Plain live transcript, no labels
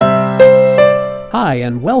Hi,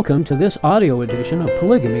 and welcome to this audio edition of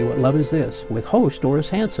Polygamy, What Love Is This, with host Doris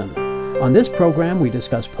Hanson. On this program, we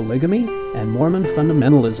discuss polygamy and Mormon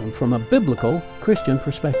fundamentalism from a biblical Christian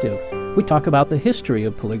perspective. We talk about the history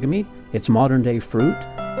of polygamy, its modern-day fruit,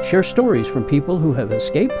 share stories from people who have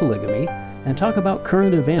escaped polygamy, and talk about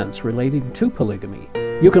current events relating to polygamy.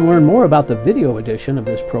 You can learn more about the video edition of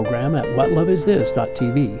this program at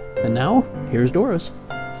whatloveisthis.tv. And now, here's Doris.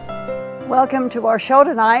 Welcome to our show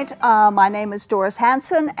tonight. My name is Doris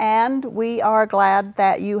Hanson, and we are glad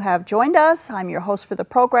that you have joined us. I'm your host for the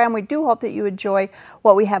program. We do hope that you enjoy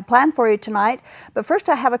what we have planned for you tonight. But first,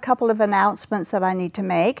 I have a couple of announcements that I need to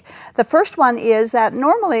make. The first one is that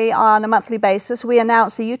normally on a monthly basis, we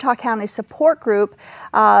announce the Utah County Support Group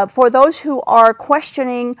for those who are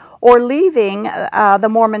questioning or leaving the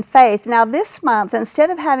Mormon faith. Now, this month, instead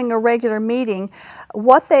of having a regular meeting,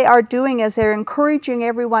 what they are doing is they're encouraging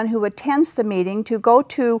everyone who attends the meeting to go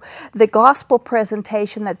to the gospel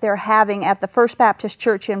presentation that they're having at the First Baptist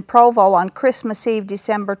Church in Provo on Christmas Eve,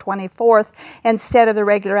 December 24th, instead of the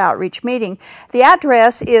regular outreach meeting. The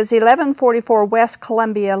address is 1144 West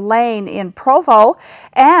Columbia Lane in Provo,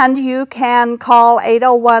 and you can call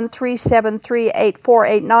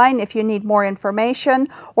 801-373-8489 if you need more information,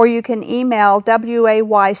 or you can email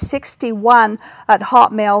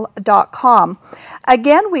way61@hotmail.com.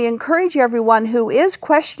 Again, we encourage everyone who is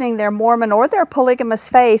questioning their Mormon or their polygamous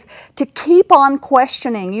faith to keep on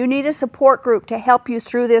questioning. You need a support group to help you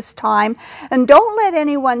through this time, and don't let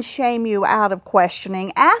anyone shame you out of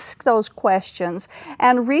questioning. Ask those questions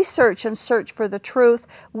and research and search for the truth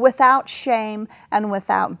without shame and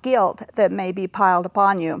without guilt that may be piled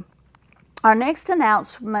upon you. Our next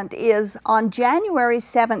announcement is on January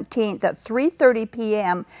 17th at 3:30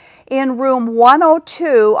 p.m. in room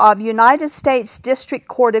 102 of United States District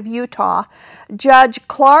Court of Utah. Judge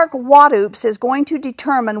Clark Wadoops is going to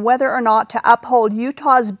determine whether or not to uphold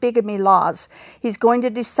Utah's bigamy laws. He's going to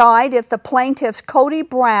decide if the plaintiffs Cody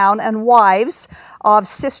Brown and wives of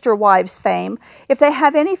Sister Wives fame, if they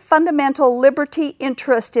have any fundamental liberty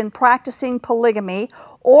interest in practicing polygamy,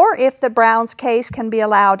 or if the Browns case can be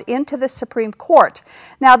allowed into the Supreme Court.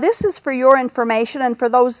 Now, this is for your information and for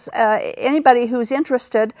those anybody who's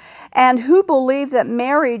interested and who believe that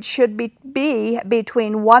marriage should be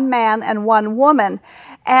between one man and one woman.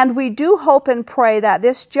 And we do hope and pray that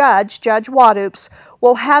this judge, Judge Wadoops,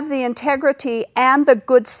 will have the integrity and the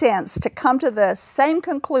good sense to come to the same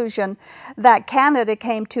conclusion that Canada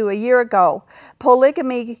came to a year ago.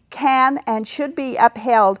 Polygamy can and should be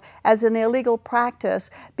upheld as an illegal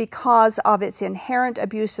practice because of its inherent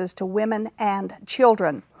abuses to women and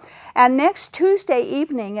children. And next Tuesday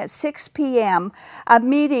evening at 6 p.m., a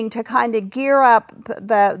meeting to kind of gear up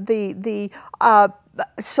the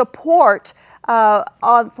support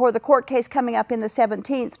for the court case coming up in the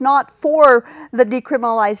 17th, not for the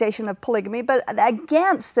decriminalization of polygamy, but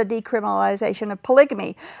against the decriminalization of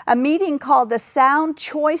polygamy. A meeting called the Sound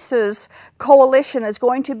Choices Coalition is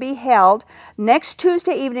going to be held next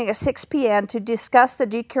Tuesday evening at 6 p.m. to discuss the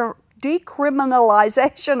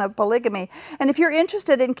decriminalization of polygamy. And if you're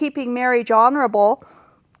interested in keeping marriage honorable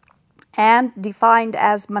and defined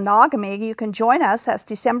as monogamy, you can join us. That's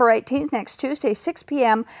December 18th, next Tuesday, 6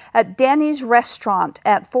 p.m. at Denny's Restaurant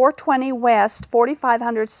at 420 West,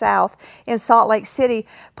 4500 South in Salt Lake City.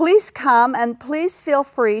 Please come, and please feel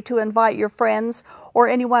free to invite your friends or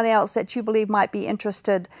anyone else that you believe might be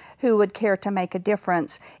interested who would care to make a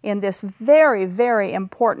difference in this very, very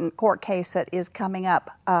important court case that is coming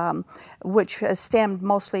up, which has stemmed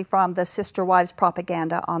mostly from the Sister Wives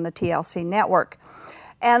propaganda on the TLC network.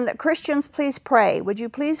 And Christians, please pray. Would you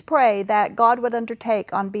please pray that God would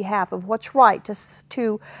undertake on behalf of what's right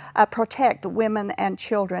to protect women and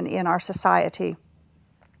children in our society?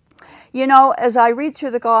 You know, as I read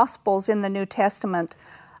through the Gospels in the New Testament,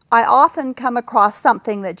 I often come across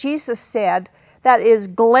something that Jesus said that is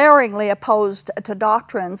glaringly opposed to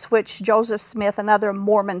doctrines which Joseph Smith and other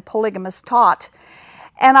Mormon polygamists taught.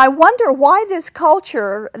 And I wonder why this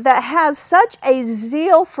culture that has such a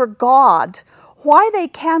zeal for God, why they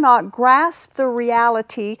cannot grasp the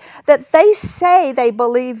reality that they say they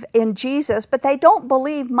believe in Jesus, but they don't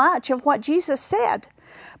believe much of what Jesus said.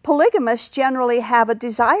 Polygamists generally have a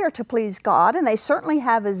desire to please God, and they certainly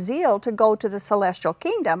have a zeal to go to the celestial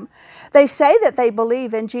kingdom. They say that they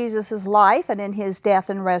believe in Jesus' life and in his death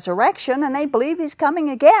and resurrection, and they believe he's coming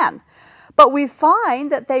again. But we find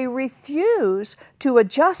that they refuse to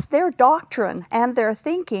adjust their doctrine and their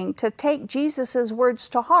thinking to take Jesus' words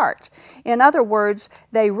to heart. In other words,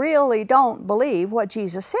 they really don't believe what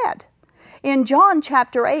Jesus said. In John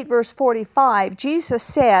chapter 8, verse 45, Jesus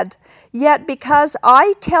said, "Yet because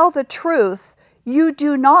I tell the truth, you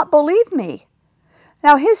do not believe me.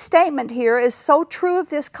 Now, his statement here is so true of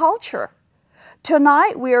this culture.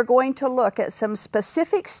 Tonight, we are going to look at some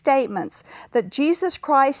specific statements that Jesus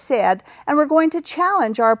Christ said, and we're going to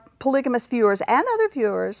challenge our polygamous viewers and other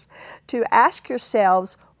viewers to ask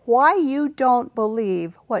yourselves why you don't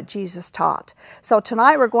believe what Jesus taught. So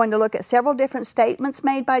tonight we're going to look at several different statements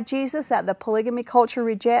made by Jesus that the polygamy culture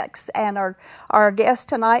rejects, and our guest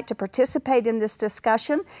tonight to participate in this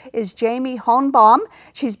discussion is Jamie Hohenbaum.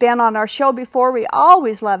 She's been on our show before. We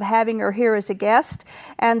always love having her here as a guest.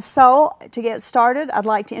 And so to get started, I'd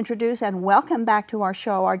like to introduce and welcome back to our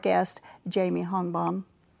show our guest, Jamie Hohenbaum.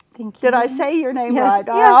 Thank you. Did I say your name Yes, right?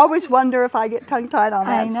 yes. I always wonder if I get tongue-tied on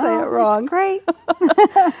that I and know, say it wrong. It's great.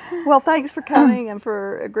 Well, thanks for coming and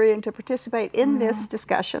for agreeing to participate in this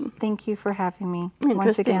discussion. Thank you for having me once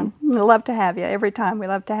Interesting. again. We love to have you every time. We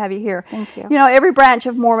love to have you here. Thank you. You know, every branch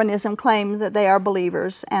of Mormonism claim that they are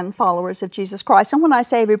believers and followers of Jesus Christ. And when I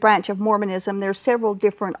say every branch of Mormonism, there's several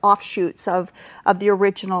different offshoots of the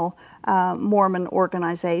original Mormon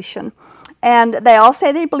organization. And they all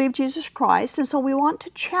say they believe Jesus Christ, and so we want to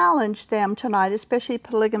challenge them tonight, especially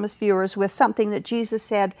polygamous viewers, with something that Jesus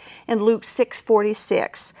said in Luke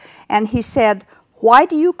 6:46. And he said, "Why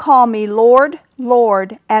do you call me Lord,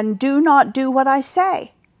 Lord, and do not do what I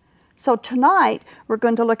say?" So tonight, we're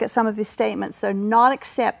going to look at some of his statements that are not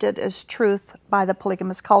accepted as truth by the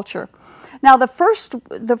polygamous culture. Now, the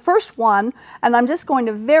first one, and I'm just going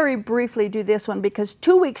to very briefly do this one because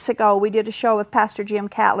 2 weeks ago we did a show with Pastor Jim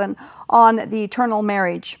Catlin on the eternal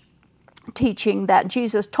marriage teaching that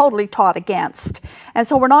Jesus totally taught against. And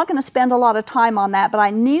so we're not going to spend a lot of time on that, but I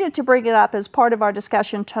needed to bring it up as part of our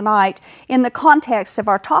discussion tonight in the context of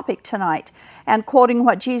our topic tonight. And quoting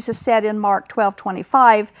what Jesus said in Mark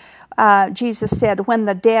 12:25, Jesus said, "When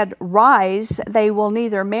the dead rise, they will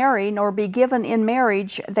neither marry nor be given in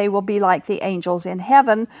marriage. They will be like the angels in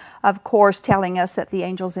heaven," of course telling us that the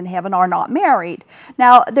angels in heaven are not married.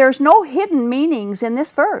 Now, there's no hidden meanings in this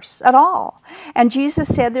verse at all. And Jesus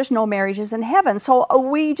said there's no marriages in heaven. So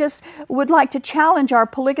we just would like to challenge our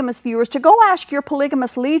polygamous viewers to go ask your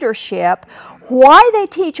polygamous leadership why they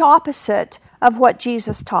teach opposite of what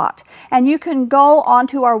Jesus taught. And you can go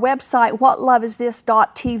onto our website,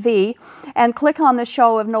 whatloveisthis.tv, and click on the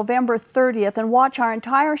show of November 30th and watch our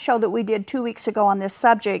entire show that we did 2 weeks ago on this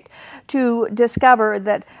subject to discover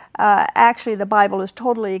that actually the Bible is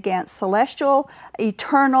totally against celestial,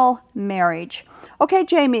 eternal marriage. Okay,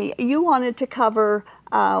 Jamie, you wanted to cover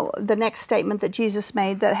the next statement that Jesus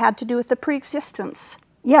made that had to do with the preexistence.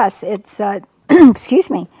 Yes, it's,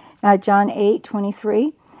 excuse me, John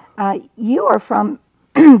 8:23. You are from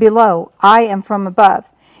below, I am from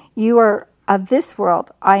above. You are of this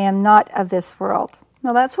world, I am not of this world.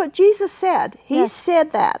 Now that's what Jesus said. He Yes.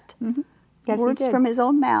 said that. Mm-hmm. Yes, Words he did. from his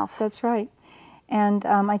own mouth. That's right. And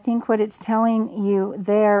I think what it's telling you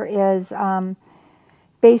there is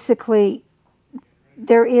basically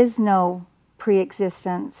there is no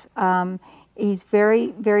pre-existence. He's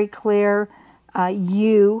very, very clear.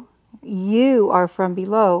 You are from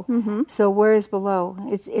below. Mm-hmm. So where is below?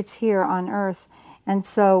 It's here on earth. And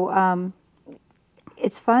so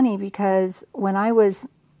it's funny because when I was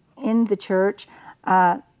in the church,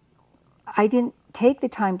 I didn't take the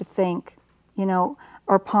time to think,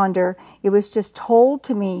 or ponder. It was just told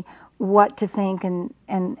to me what to think and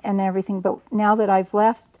everything. But now that I've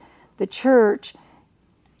left the church,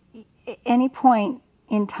 any point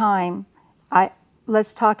in time,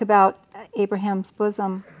 let's talk about Abraham's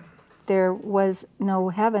bosom. There was no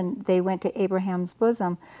heaven. They went to Abraham's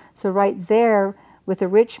bosom. So right there with the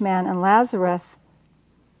rich man and Lazarus,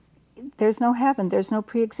 there's no heaven. There's no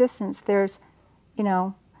pre-existence. There's,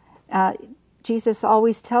 Jesus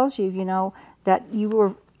always tells you, that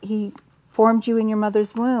he formed you in your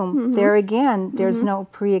mother's womb. Mm-hmm. There again, there's no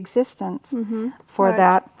pre-existence for Right.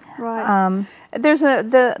 that. Right. There's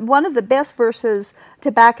one of the best verses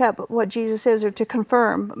to back up what Jesus says or to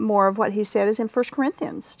confirm more of what he said is in 1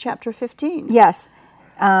 Corinthians chapter 15. Yes.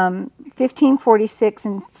 15:46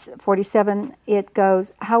 and 47, it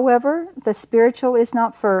goes, "However, the spiritual is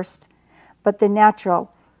not first, but the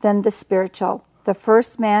natural, then the spiritual. The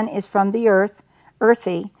first man is from the earth,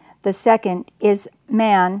 earthy. The second is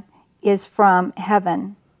man, is from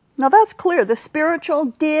heaven." Now that's clear. The spiritual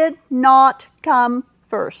did not come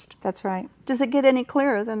first. That's right. Does it get any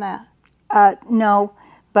clearer than that? No,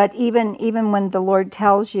 but even when the Lord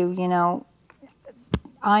tells you,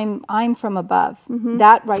 I'm from above,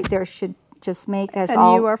 that right there should just make us And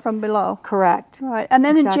all you are from below. correct. Right. And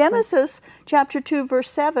then Exactly. in Genesis chapter 2 verse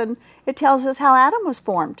 7, it tells us how Adam was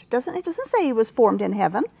formed. It doesn't say he was formed in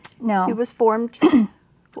heaven. No. He was formed,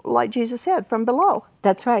 like Jesus said, from below.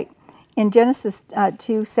 That's right. In Genesis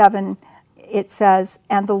 2:7, it says,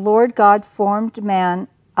 "And the Lord God formed man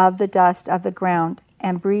of the dust of the ground,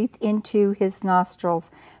 and breathed into his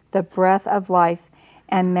nostrils the breath of life,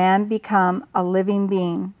 and man become a living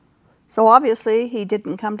being." So obviously he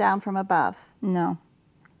didn't come down from above. No,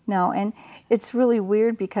 no. And it's really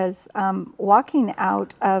weird because walking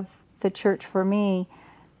out of the church for me,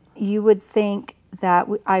 you would think that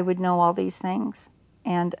I would know all these things.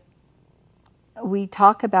 And we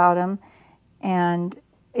talk about them, and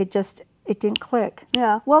it didn't click.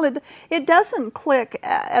 Yeah, well, it doesn't click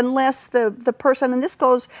unless the person, and this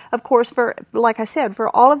goes, of course, for, like I said,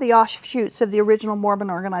 for all of the offshoots of the original Mormon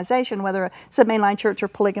organization, whether it's the Mainline Church or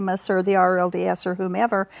Polygamists or the RLDS or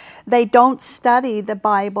whomever, they don't study the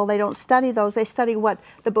Bible, they don't study those, they study what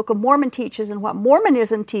the Book of Mormon teaches and what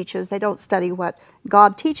Mormonism teaches, they don't study what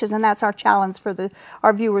God teaches, and that's our challenge for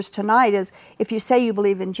our viewers tonight is, if you say you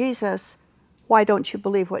believe in Jesus, why don't you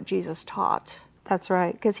believe what Jesus taught? That's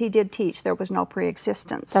right. Because he did teach there was no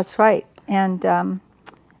pre-existence. That's right. And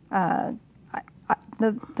the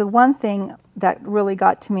one thing that really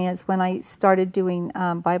got to me is when I started doing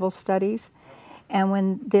Bible studies, and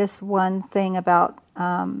when this one thing about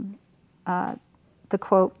the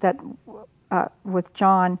quote that with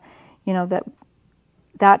John,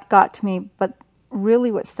 that got to me. But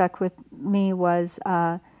really, what stuck with me was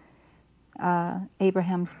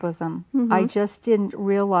Abraham's bosom. Mm-hmm. I just didn't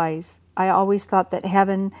realize. I always thought that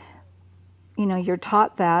heaven, you're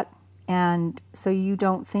taught that, and so you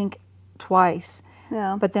don't think twice.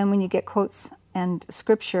 Yeah. But then when you get quotes and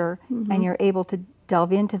scripture, and you're able to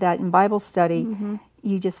delve into that in Bible study,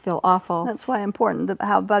 you just feel awful. That's why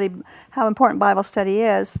how important Bible study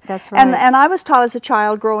is. That's right. And I was taught as a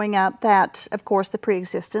child growing up that, of course, the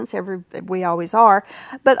pre-existence, we always are,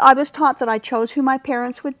 but I was taught that I chose who my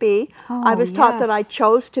parents would be. I was taught that I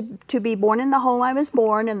chose to be born in the home I was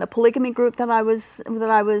born, in the polygamy group that I was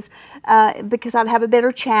because I'd have a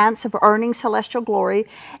better chance of earning celestial glory,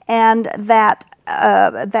 and that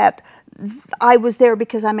I was there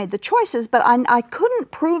because I made the choices, but I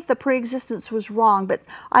couldn't prove the pre-existence was wrong. But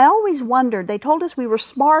I always wondered, they told us we were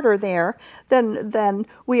smarter there than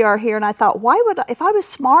we are here, and I thought, if I was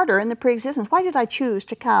smarter in the pre-existence, why did I choose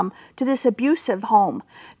to come to this abusive home,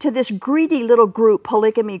 to this greedy little group,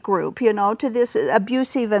 polygamy group, to this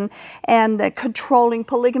abusive and controlling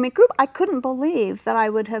polygamy group? I couldn't believe that I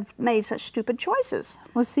would have made such stupid choices.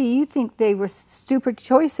 Well, see, you think they were stupid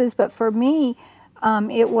choices, but for me,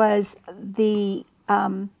 it was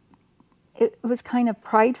it was kind of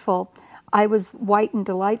prideful. I was white and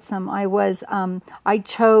delightsome. I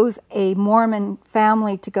chose a Mormon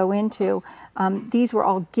family to go into. These were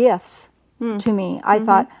all gifts to me. I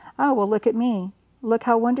thought, oh, well, look at me. Look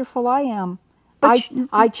how wonderful I am. I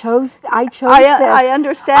chose this. I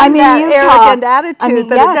understand that arrogant attitude,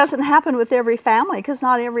 but it doesn't happen with every family, because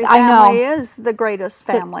not every family is the greatest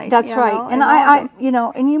family. That's right. And I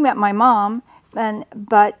and you met my mom.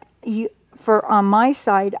 But on my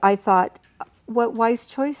side, I thought, what wise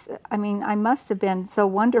choice? I mean, I must have been so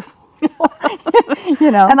wonderful.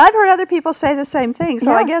 And I've heard other people say the same thing,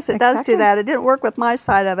 so I guess it does do that. It didn't work with my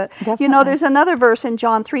side of it. Definitely. There's another verse in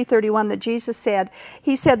John 3:31 that Jesus said.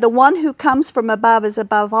 He said, "The one who comes from above is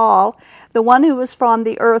above all. The one who is from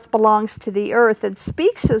the earth belongs to the earth and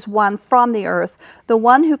speaks as one from the earth. The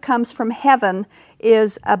one who comes from heaven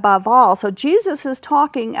is above all." So Jesus is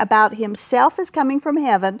talking about himself as coming from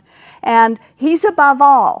heaven, and he's above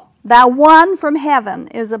all. That one from heaven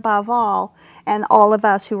is above all, and all of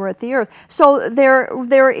us who are at the earth. So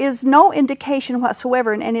there is no indication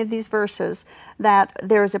whatsoever in any of these verses that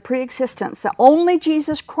there is a pre-existence, that only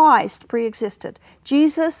Jesus Christ pre-existed.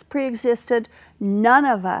 Jesus pre-existed, none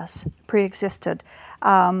of us pre-existed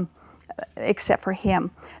except for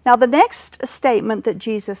him. Now the next statement that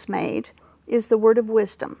Jesus made is the word of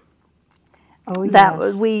wisdom. Oh,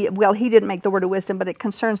 yes. He didn't make the word of wisdom, but it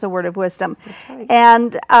concerns the word of wisdom. That's right.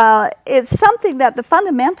 And it's something that the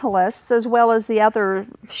fundamentalists, as well as the other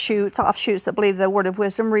offshoots that believe the word of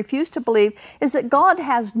wisdom, refuse to believe, is that God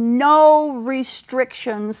has no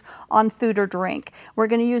restrictions on food or drink. We're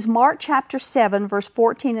going to use Mark chapter 7, verse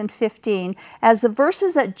 14 and 15, as the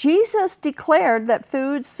verses that Jesus declared that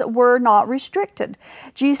foods were not restricted.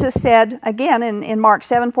 Jesus said, again, in Mark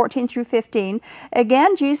 7, 14 through 15,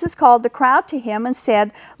 again, Jesus called the crowd to him and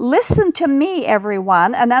said, "Listen to me,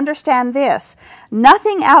 everyone, and understand this.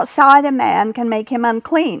 Nothing outside a man can make him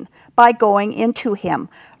unclean by going into him.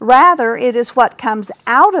 Rather, it is what comes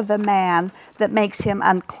out of a man that makes him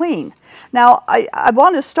unclean." Now, I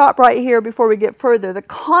want to stop right here before we get further. The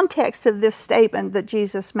context of this statement that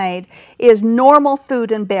Jesus made is normal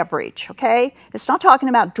food and beverage, okay? It's not talking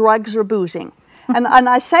about drugs or boozing. And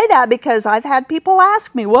I say that because I've had people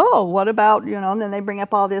ask me, whoa, what about, and then they bring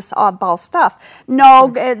up all this oddball stuff. No,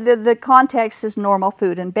 the context is normal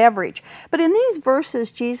food and beverage. But in these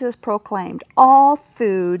verses, Jesus proclaimed all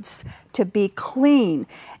foods to be clean.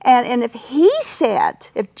 And if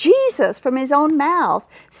if Jesus from his own mouth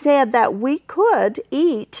said that we could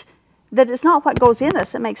eat, that it's not what goes in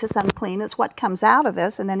us that makes us unclean, it's what comes out of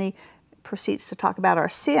us, and then he proceeds to talk about our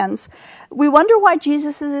sins, we wonder why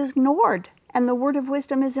Jesus is ignored and the word of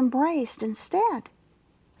wisdom is embraced instead.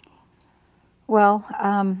 Well,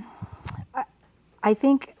 I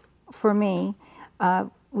think for me,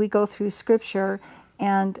 we go through Scripture,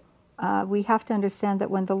 and we have to understand that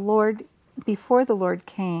before the Lord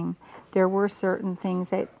came, there were certain things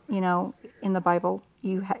that, in the Bible,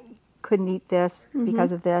 you couldn't eat this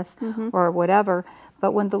because of this or whatever.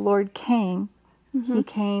 But when the Lord came, he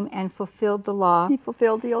came and fulfilled the law. He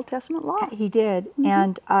fulfilled the Old Testament law. He did.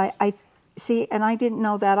 And I see, and I didn't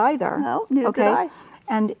know that either. No, neither did I.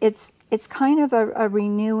 And it's kind of a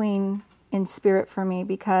renewing in spirit for me,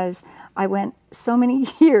 because I went so many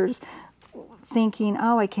years thinking,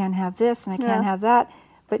 oh, I can't have this and I can't have that.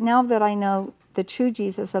 But now that I know the true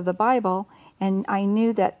Jesus of the Bible, and I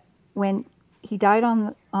knew that when he died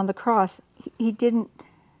on the cross,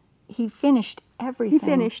 he finished everything. He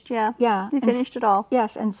finished, yeah. Yeah. He finished it all.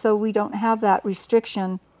 Yes, and so we don't have that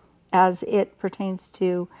restriction as it pertains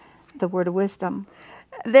to the word of wisdom.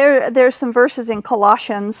 There's some verses in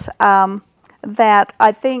Colossians that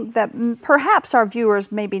I think that perhaps our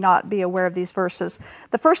viewers maybe not be aware of these verses.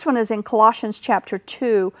 The first one is in Colossians chapter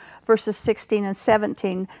 2, verses 16 and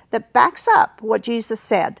 17, that backs up what Jesus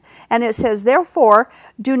said. And it says, "Therefore,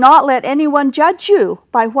 do not let anyone judge you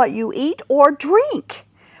by what you eat or drink,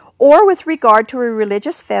 or with regard to a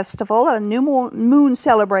religious festival, a new moon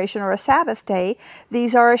celebration, or a Sabbath day.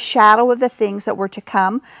 These are a shadow of the things that were to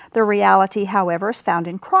come. The reality, however, is found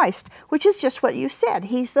in Christ," which is just what you said.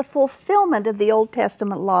 He's the fulfillment of the Old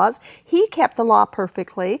Testament laws. He kept the law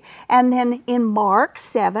perfectly. And then in Mark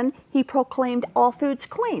 7, he proclaimed all foods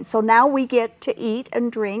clean. So now we get to eat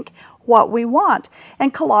and drink what we want.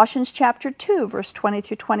 And Colossians chapter 2, verse 20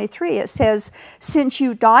 through 23, it says, "Since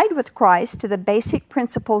you died with Christ to the basic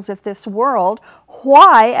principles of this world,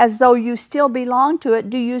 why, as though you still belong to it,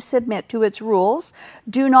 do you submit to its rules?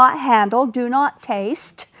 Do not handle, do not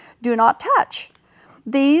taste, do not touch.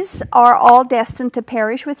 These are all destined to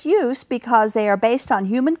perish with use because they are based on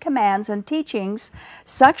human commands and teachings.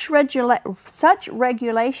 Such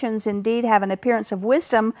regulations indeed have an appearance of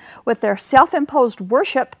wisdom with their self-imposed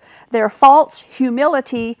worship, their false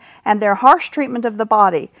humility, and their harsh treatment of the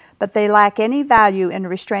body, but they lack any value in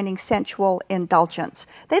restraining sensual indulgence."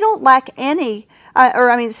 They don't lack any,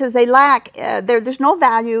 it says they lack, there's no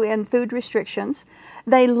value in food restrictions.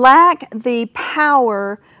 They lack the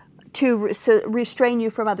power to restrain you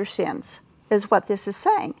from other sins, is what this is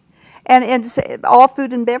saying. And all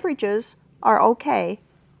food and beverages are okay,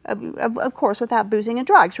 of course, without boozing and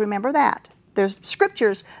drugs. Remember that. There's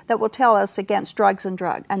scriptures that will tell us against drugs and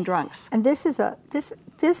drunks. And this is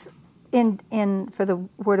in for the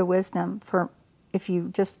word of wisdom. For if you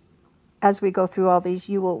just, as we go through all these,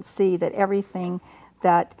 you will see that everything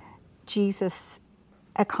that Jesus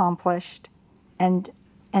accomplished and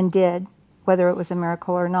did, whether it was a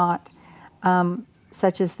miracle or not,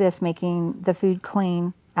 such as this, making the food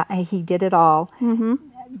clean, he did it all. Mm-hmm.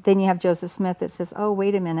 Then you have Joseph Smith that says, "Oh,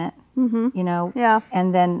 wait a minute," Yeah.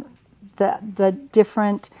 And then the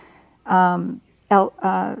different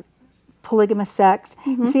polygamous sect.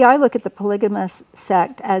 Mm-hmm. See, I look at the polygamous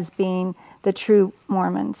sect as being the true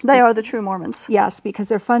Mormons. They are the true Mormons. Yes, because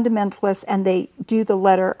they're fundamentalists and they do the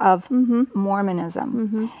letter of Mormonism.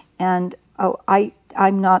 Mm-hmm. And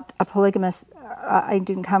I'm not a polygamist. I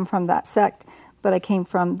didn't come from that sect, but I came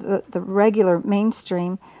from the regular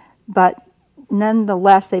mainstream. But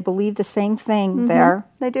nonetheless, they believe the same thing there.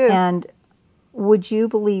 They do. And would you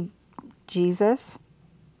believe Jesus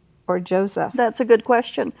or Joseph? That's a good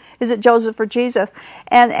question. Is it Joseph or Jesus?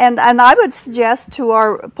 And I would suggest to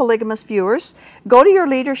our polygamous viewers, go to your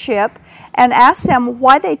leadership and ask them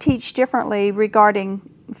why they teach differently regarding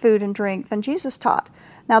food and drink than Jesus taught.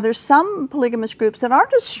 Now, there's some polygamous groups that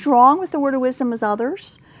aren't as strong with the word of wisdom as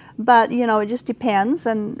others, but, it just depends,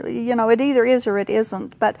 and, it either is or it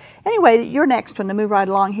isn't. But anyway, your next one to move right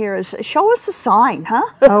along here is show us the sign, huh?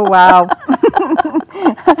 Oh, wow.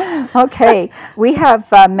 Okay, we have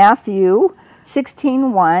Matthew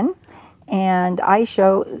 16:1, and I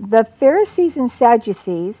show, "The Pharisees and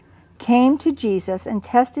Sadducees came to Jesus and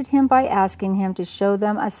tested him by asking him to show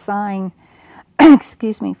them a sign,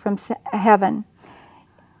 from heaven.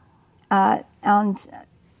 And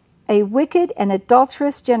A wicked and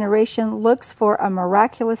adulterous generation looks for a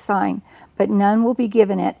miraculous sign, but none will be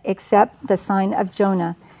given it except the sign of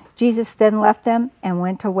Jonah. Jesus then left them and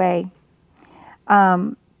went away.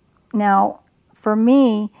 Now, for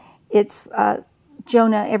me, it's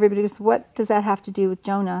Jonah. Everybody goes, what does that have to do with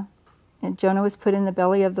Jonah? And Jonah was put in the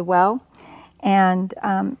belly of the well. And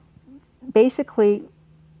basically,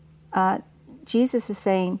 Jesus is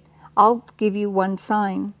saying, I'll give you one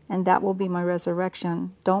sign, and that will be my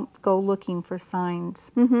resurrection. Don't go looking for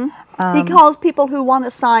signs. He calls people who want a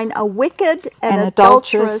sign a wicked and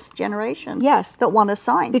adulterous generation. Yes. That want a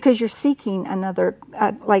sign. Because you're seeking another,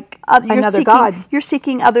 You're God. You're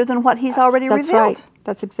seeking other than what he's already That's revealed. right.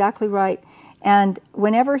 That's exactly right. And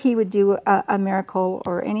whenever he would do a miracle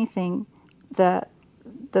or anything,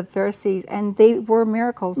 the Pharisees, and they were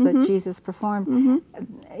miracles that Jesus performed.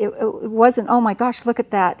 It wasn't, oh my gosh, look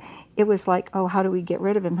at that. It was like, oh, how do we get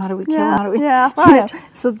rid of him? How do we kill him? How do we, right.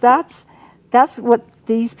 So that's what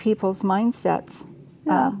these people's mindsets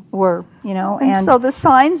were, And so the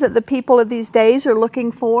signs that the people of these days are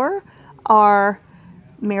looking for are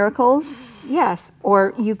miracles. Yes,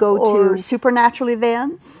 or you go or to supernatural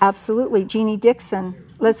events. Absolutely, Jeannie Dixon.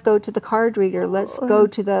 Let's go to the card reader. Let's go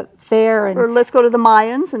to the fair, Or let's go to the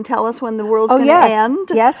Mayans and tell us when the world's going to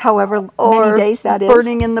end. Yes, however Or many days that is.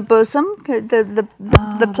 burning in the bosom.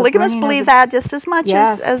 The polygamists believe that just as much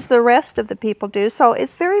as the rest of the people do. So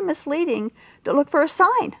it's very misleading to look for a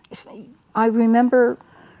sign. I remember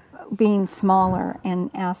being smaller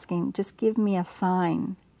and asking, just give me a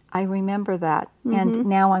sign. I remember that. And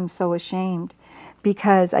now I'm so ashamed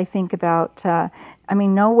because I think about,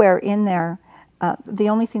 nowhere in there, the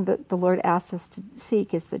only thing that the Lord asks us to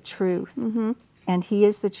seek is the truth. And He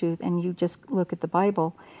is the truth. And you just look at the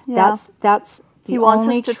Bible. Yeah. That's the He wants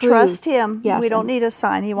only us to truth. trust Him. Yes, we don't need a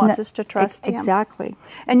sign. He wants us to trust Him. Exactly.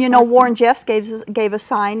 And Warren Jeffs gave a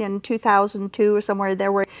sign in 2002 or somewhere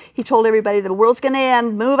there where he told everybody the world's going to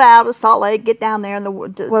end, move out of Salt Lake, get down there, and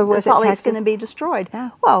the Salt Lake's going to be destroyed. Yeah.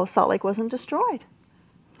 Well, Salt Lake wasn't destroyed.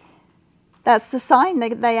 That's the sign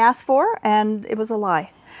they asked for, and it was a lie.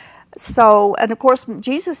 So, and of course,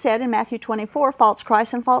 Jesus said in Matthew 24, false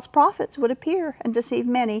Christs and false prophets would appear and deceive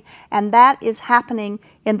many, and that is happening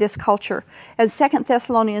in this culture. As 2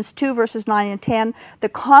 Thessalonians 2, verses 9 and 10, the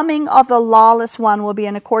coming of the lawless one will be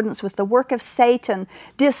in accordance with the work of Satan,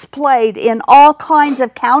 displayed in all kinds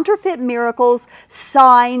of counterfeit miracles,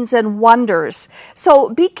 signs, and wonders.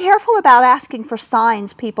 So be careful about asking for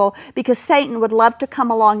signs, people, because Satan would love to come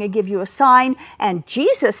along and give you a sign, and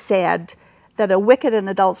Jesus said that a wicked and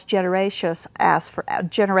adulterous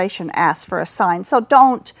generation asks for a sign. So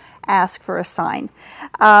don't ask for a sign.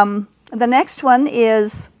 The next one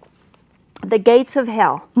is the gates of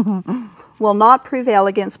hell will not prevail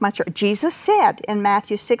against my church. Jesus said in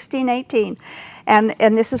Matthew 16:18,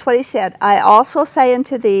 and this is what He said, I also say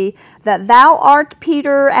unto thee that thou art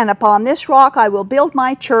Peter, and upon this rock I will build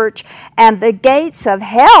my church, and the gates of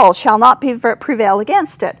hell shall not prevail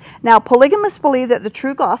against it. Now, polygamists believe that the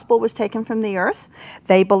true gospel was taken from the earth.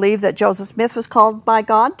 They believe that Joseph Smith was called by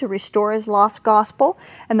God to restore his lost gospel,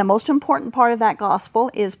 and the most important part of that gospel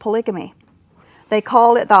is polygamy. They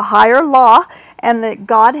call it the higher law, and that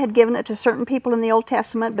God had given it to certain people in the Old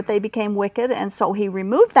Testament, but they became wicked, and so He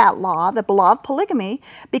removed that law, the law of polygamy,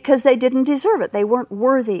 because they didn't deserve it. They weren't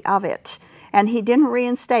worthy of it. And He didn't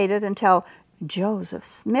reinstate it until Joseph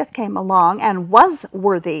Smith came along and was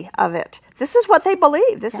worthy of it. This is what they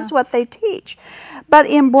believe. This is what they teach. But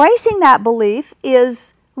embracing that belief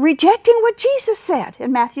is rejecting what Jesus said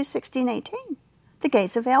in Matthew 16:18. The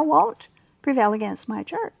gates of hell won't prevail against my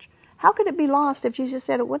church. How could it be lost if Jesus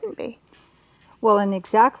said it wouldn't be? Well, and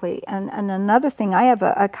exactly. And another thing, I have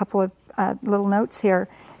a couple of little notes here,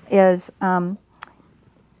 is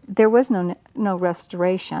there was no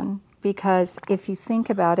restoration, because if you think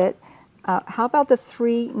about it, how about the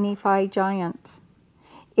 3 Nephi giants?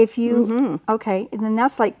 If you, okay, and then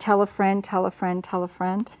that's like tell a friend, tell a friend, tell a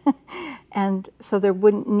friend. And so there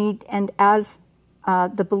wouldn't need, and as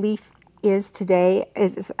the belief is today,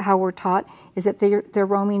 is how we're taught, is that they're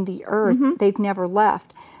roaming the earth. They've never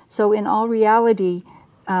left. So in all reality,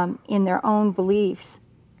 in their own beliefs,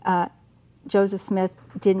 Joseph Smith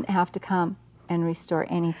didn't have to come and restore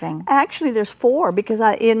anything. Actually, there's 4, because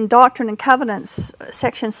in Doctrine and Covenants,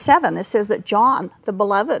 section 7, it says that John, the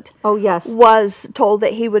beloved, was told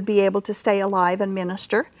that he would be able to stay alive and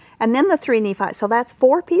minister. And then the 3 Nephites, so that's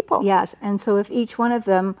 4 people. Yes, and so if each one of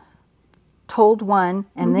them told one,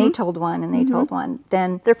 and they told one, and they told one,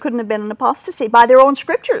 then there couldn't have been an apostasy by their own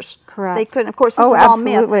scriptures. Correct. They couldn't. Of course, this is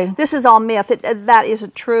absolutely. all myth. This is all myth. That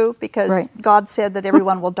isn't true because Right. God said that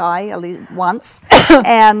everyone will die at least once,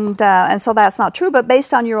 and so that's not true. But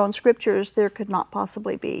based on your own scriptures, there could not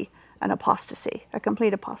possibly be an apostasy, a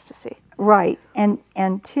complete apostasy. Right, and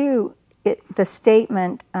two, the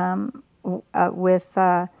statement with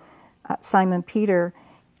Simon Peter,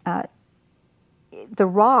 the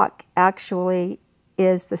rock actually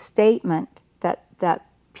is the statement that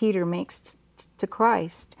Peter makes to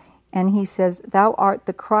Christ, and he says, "Thou art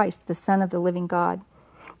the Christ, the Son of the living God."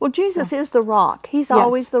 Well, Jesus is the rock. He's Yes.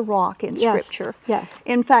 always the rock in Yes. Scripture. Yes.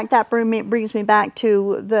 In fact, that brings me back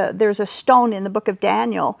to there's a stone in the book of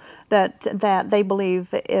Daniel that they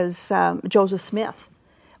believe is Joseph Smith.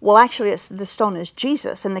 Well, actually, the stone is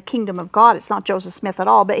Jesus in the kingdom of God. It's not Joseph Smith at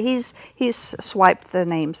all, but he's swiped the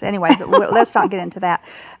names. Anyway, let's not get into that.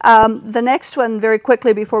 The next one, very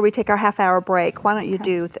quickly before we take our half-hour break, why don't you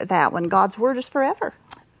do that one? God's Word is forever.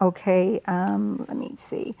 Okay, let me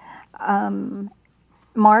see.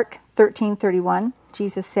 Mark 13:31,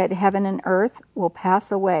 Jesus said, "Heaven and earth will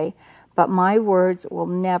pass away, but my words will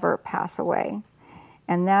never pass away."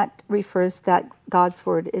 And that refers that God's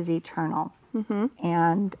Word is eternal.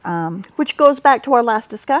 And Which goes back to our last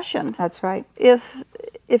discussion. that's right.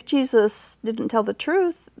 If Jesus didn't tell the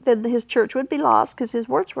truth, then his church would be lost because his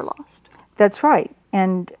words were lost. That's right.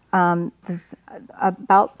 And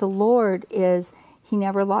about the Lord is he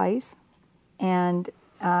never lies, and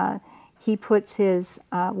he puts his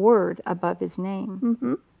word above his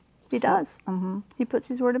name. He does. He puts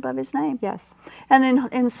his word above his name. Yes. And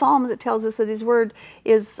in Psalms it tells us that his word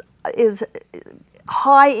is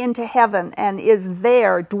high into heaven and is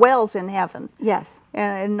there, dwells in heaven. Yes.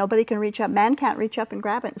 And nobody can reach up. Man can't reach up and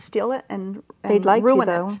grab it and steal it and They'd like to, ruin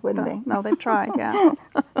though, it. wouldn't No, they? No, they've tried, yeah.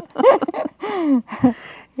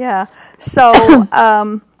 Yeah. So,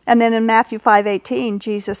 and then in Matthew 5:18,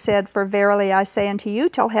 Jesus said, "For verily I say unto you,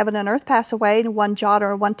 till heaven and earth pass away, and one jot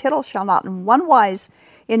or one tittle shall not in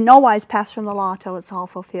no wise pass from the law till it's all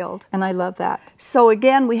fulfilled." And I love that. So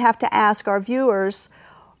again, we have to ask our viewers,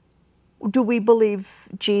 do we believe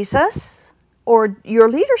Jesus or your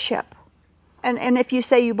leadership? And if you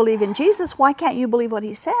say you believe in Jesus, why can't you believe what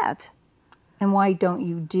he said? And why don't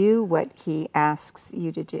you do what he asks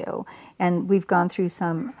you to do? And we've gone through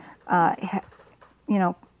some,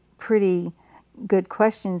 pretty good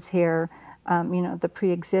questions here. The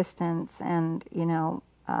pre-existence and,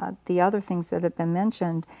 the other things that have been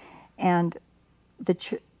mentioned. And the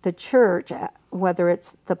church, whether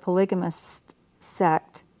it's the polygamist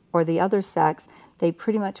sect or the other sects, they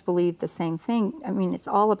pretty much believe the same thing. I mean, it's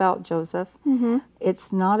all about Joseph.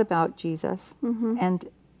 It's not about Jesus. And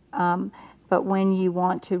but when you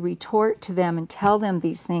want to retort to them and tell them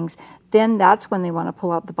these things, then that's when they want to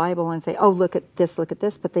pull out the Bible and say, "Oh, look at this, look at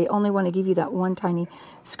this." But they only want to give you that one tiny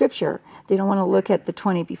scripture. They don't want to look at the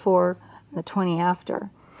 20 before and the 20 after.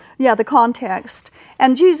 Yeah, the context.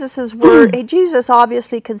 And Jesus' word, Jesus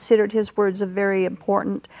obviously considered his words very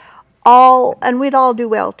important. And we'd all do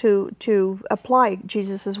well to apply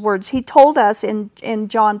Jesus' words. He told us in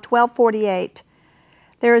John 12:48,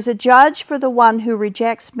 "There is a judge for the one who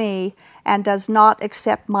rejects me and does not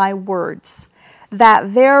accept my words. That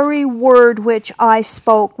very word which I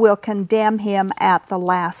spoke will condemn him at the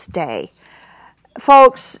last day."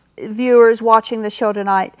 Folks, viewers watching the show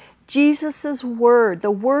tonight, Jesus' word,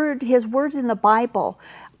 his words in the Bible,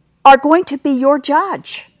 are going to be your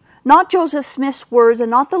judge. Not Joseph Smith's words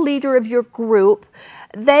and not the leader of your group.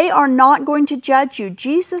 They are not going to judge you.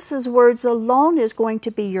 Jesus' words alone is going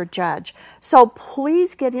to be your judge. So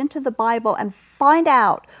please get into the Bible and find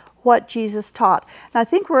out what Jesus taught. And I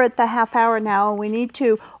think we're at the half hour now, and we need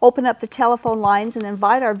to open up the telephone lines and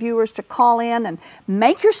invite our viewers to call in and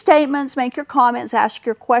make your statements, make your comments, ask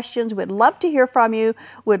your questions. We'd love to hear from you.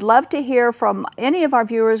 We'd love to hear from any of our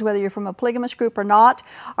viewers, whether you're from a polygamous group or not.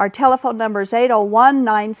 Our telephone number is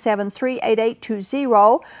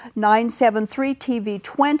 801-973-8820,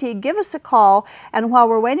 973-TV20. Give us a call, and while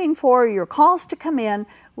we're waiting for your calls to come in,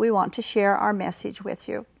 we want to share our message with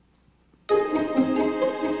you.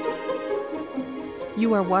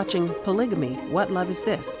 You are watching Polygamy, What Love Is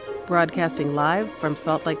This? Broadcasting live from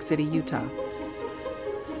Salt Lake City, Utah.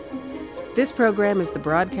 This program is the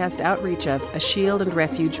broadcast outreach of A Shield and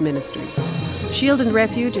Refuge Ministry. Shield and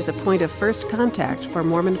Refuge is a point of first contact for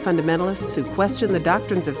Mormon fundamentalists who question the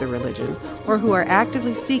doctrines of the religion or who are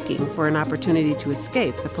actively seeking for an opportunity to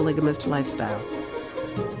escape the polygamist lifestyle.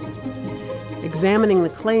 Examining the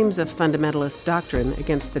claims of fundamentalist doctrine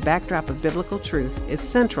against the backdrop of biblical truth is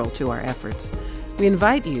central to our efforts. We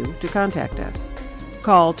invite you to contact us.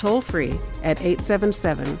 Call toll-free at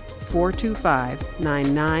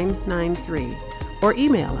 877-425-9993 or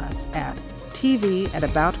email us at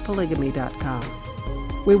tv@aboutpolygamy.com.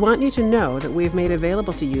 We want you to know that we've made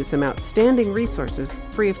available to you some outstanding resources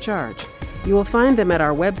free of charge. You will find them at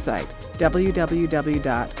our website,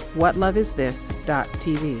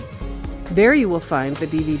 www.whatloveisthis.tv. There you will find the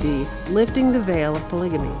DVD, Lifting the Veil of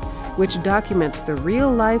Polygamy, which documents the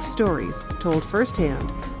real-life stories told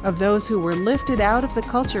firsthand of those who were lifted out of the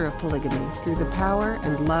culture of polygamy through the power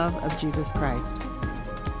and love of Jesus Christ.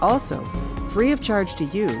 Also, free of charge to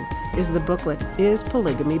you is the booklet, Is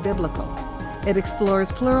Polygamy Biblical? It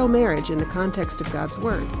explores plural marriage in the context of God's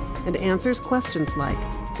Word and answers questions like,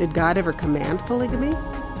 did God ever command polygamy?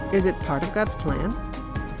 Is it part of God's plan?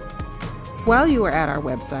 While you are at our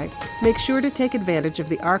website, make sure to take advantage of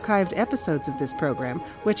the archived episodes of this program,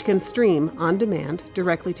 which can stream on demand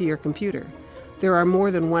directly to your computer. There are more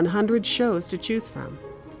than 100 shows to choose from.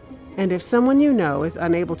 And if someone you know is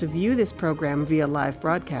unable to view this program via live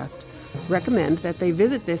broadcast, recommend that they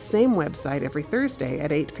visit this same website every Thursday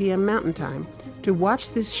at 8 p.m. Mountain Time to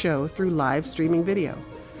watch this show through live streaming video.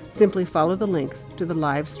 Simply follow the links to the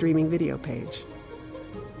live streaming video page.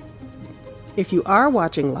 If you are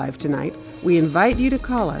watching live tonight, we invite you to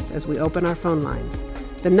call us as we open our phone lines.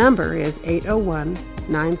 The number is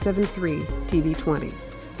 801-973-TV20.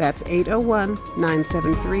 That's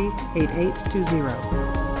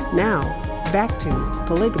 801-973-8820. Now, back to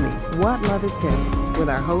Polygamy, What Love Is This? With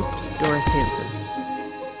our host, Doris Hanson.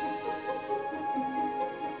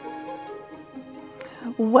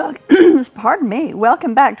 Well, pardon me.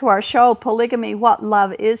 Welcome back to our show, Polygamy, What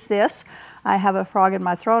Love Is This? I have a frog in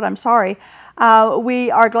my throat. I'm sorry.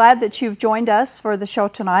 We are glad that you've joined us for the show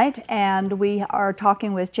tonight, and we are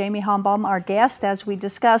talking with Jamie Hombaum, our guest, as we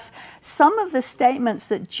discuss some of the statements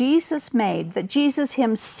that Jesus made, that Jesus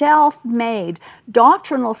himself made,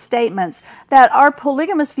 doctrinal statements that our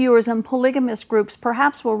polygamous viewers and polygamous groups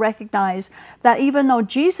perhaps will recognize that even though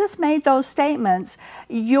Jesus made those statements,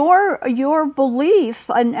 your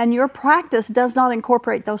belief and your practice does not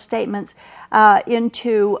incorporate those statements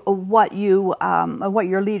into what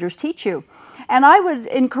your leaders teach you. And I would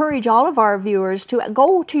encourage all of our viewers to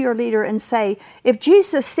go to your leader and say, if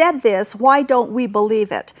Jesus said this, why don't we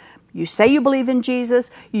believe it? You say you believe in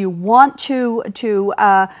Jesus, you want to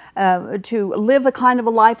live a kind of a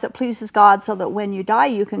life that pleases God so that when you die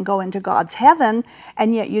you can go into God's heaven,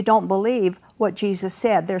 and yet you don't believe what Jesus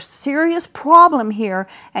said. There's a serious problem here,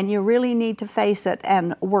 and you really need to face it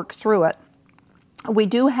and work through it. We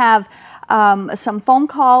do have some phone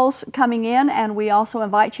calls coming in, and we also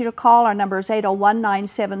invite you to call. Our number is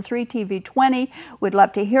 801-973-TV20. We'd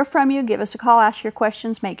love to hear from you. Give us a call, ask your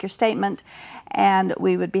questions, make your statement, and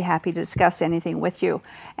we would be happy to discuss anything with you.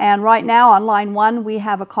 And right now on line 1, we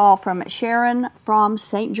have a call from Sharon from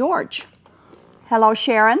St. George. Hello,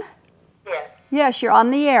 Sharon. Yes. Yes, you're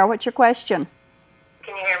on the air. What's your question?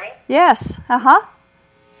 Can you hear me? Yes.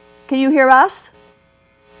 Can you hear us?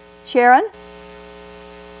 Sharon?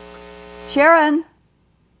 Sharon?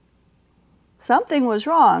 Something was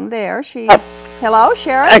wrong there. Hello,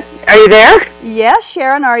 Sharon? Are you there? Yes,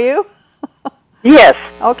 Sharon, are you? Yes.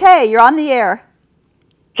 Okay, you're on the air.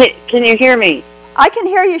 Can you hear me? I can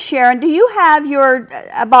hear you, Sharon. Do you have your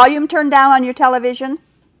volume turned down on your television?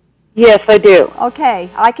 Yes, I do. Okay,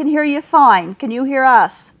 I can hear you fine. Can you hear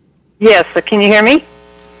us? Yes, can you hear me?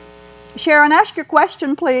 Sharon, ask your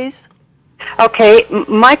question, please. Okay,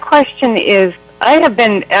 my question is, I have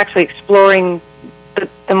been actually exploring the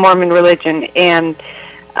Mormon religion, and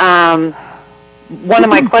one of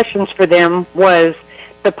my questions for them was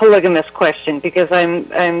the polygamous question, because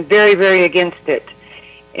I'm very, very against it.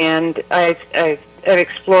 And I've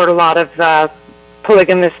explored a lot of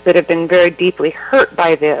polygamists that have been very deeply hurt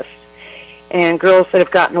by this, and girls that have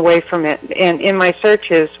gotten away from it. And in my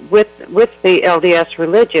searches with the LDS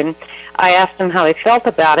religion, I asked them how they felt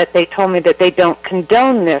about it. They told me that they don't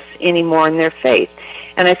condone this anymore in their faith.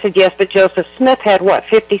 And I said, yes, but Joseph Smith had,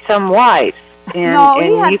 50-some wives? And, no,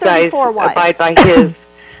 he had you guys 34 wives. abide by his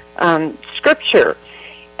scripture.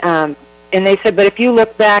 And they said, but if you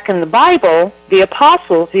look back in the Bible, the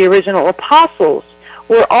apostles, the original apostles,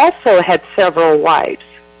 had several wives.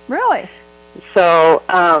 Really? So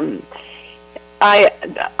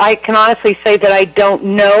I can honestly say that I don't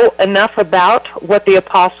know enough about what the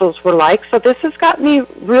apostles were like. So this has got me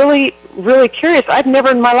really, really curious. I've never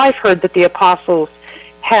in my life heard that the apostles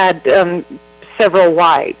had several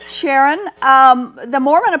wives. Sharon, the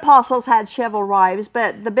Mormon apostles had several wives,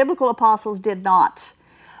 but the biblical apostles did not.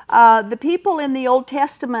 The people in the Old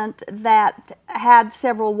Testament that had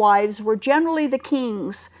several wives were generally the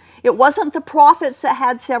kings. It wasn't the prophets that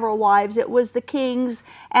had several wives. It was the kings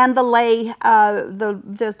and the lay,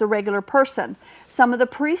 the regular person. Some of the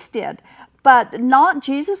priests did. But not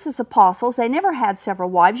Jesus' apostles. They never had several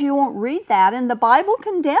wives. You won't read that. And the Bible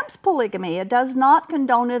condemns polygamy. It does not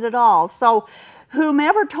condone it at all. So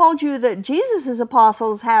whomever told you that Jesus'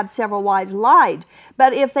 apostles had several wives lied.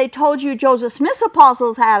 But if they told you Joseph Smith's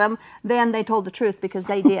apostles had them, then they told the truth, because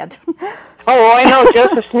they did. Oh, I know.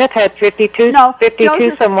 Joseph Smith had 52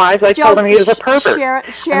 some wives. I told him he was a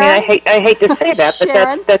pervert. Sharon, I mean, I hate to say that,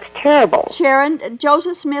 but that's terrible. Sharon,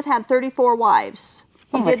 Joseph Smith had 34 wives.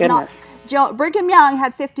 He Oh, my did goodness. Brigham Young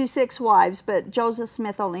had 56 wives, but Joseph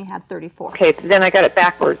Smith only had 34. Okay, then I got it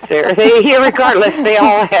backwards there. Regardless, they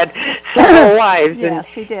all had several wives.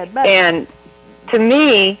 Yes, he did. But And to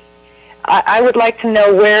me, I would like to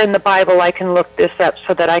know where in the Bible I can look this up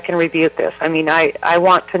so that I can refute this. I mean, I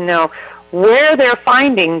want to know where they're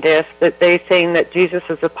finding this, that they're saying that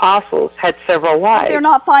Jesus' apostles had several wives. they're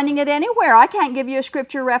not finding it anywhere. I can't give you a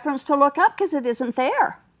scripture reference to look up because it isn't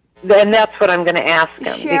there. Then that's what I'm going to ask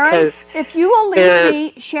him. Sharon, because if you will leave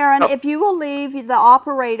me, Sharon, if you will leave the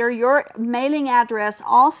operator your mailing address,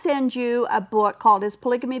 I'll send you a book called Is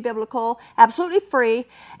Polygamy Biblical? Absolutely free,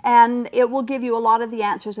 and it will give you a lot of the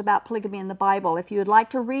answers about polygamy in the Bible. If you would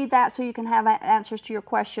like to read that so you can have answers to your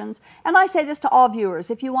questions, and I say this to all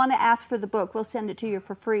viewers, if you want to ask for the book, we'll send it to you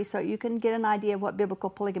for free so you can get an idea of what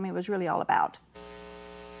biblical polygamy was really all about.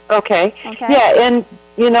 Okay. Okay. Yeah, and,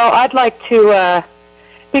 I'd like to...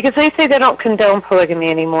 because they say they don't condone polygamy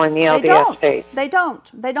anymore in the LDS faith. They don't.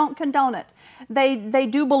 They don't condone it. They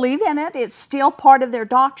do believe in it. It's still part of their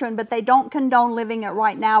doctrine, but they don't condone living it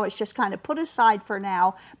right now. It's just kind of put aside for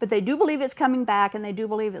now. But they do believe it's coming back, and they do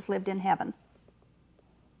believe it's lived in heaven.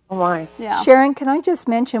 Oh, my. Yeah. Sharon, can I just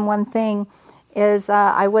mention one thing? Is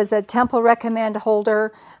I was a temple recommend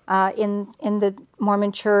holder in the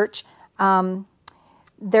Mormon Church.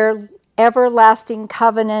 Their everlasting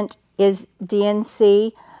covenant is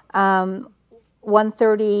DNC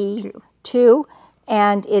 132,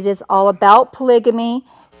 and it is all about polygamy,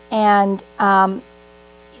 and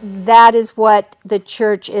that is what the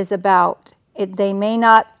church is about. They may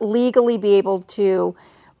not legally be able to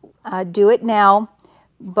do it now,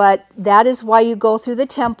 but that is why you go through the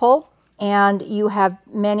temple, and you have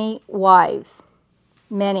many wives,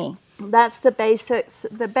 many. That's the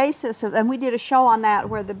basis of, and we did a show on that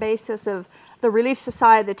where the basis of the Relief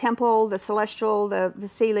Society, the temple, the celestial, the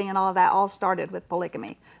sealing, and all of that all started with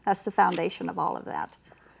polygamy. That's the foundation of all of that.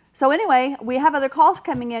 So anyway, we have other calls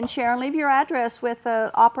coming in. Sharon, leave your address with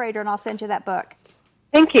the operator, and I'll send you that book.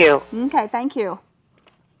 Thank you. Okay, thank you.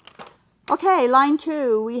 Okay, line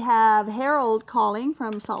 2, we have Harold calling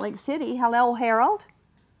from Salt Lake City. Hello, Harold.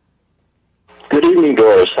 Good evening,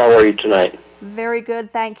 Doris. How are you tonight? Very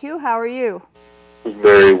good, thank you. How are you?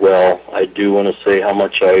 Very well. I do want to say how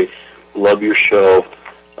much I love your show.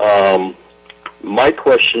 My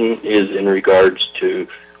question is in regards to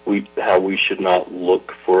how we should not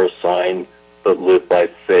look for a sign but live by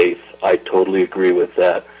faith. I totally agree with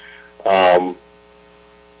that.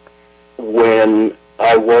 When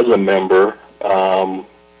I was a member,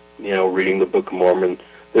 reading the Book of Mormon,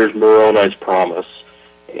 there's Moroni's promise,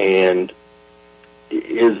 and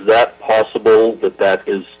is that possible that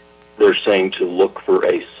is they're saying to look for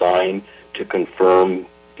a sign to confirm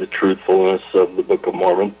the truthfulness of the Book of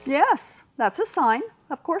Mormon? Yes, that's a sign.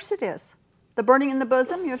 Of course it is. The burning in the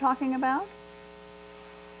bosom you're talking about?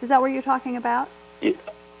 Is that what you're talking about? Yeah.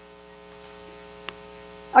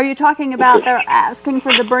 Are you talking about they're asking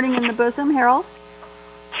for the burning in the bosom, Harold?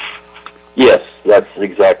 Yes, that's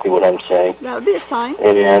exactly what I'm saying. That would be a sign.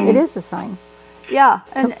 And It is a sign. Yeah,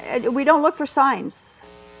 and we don't look for signs.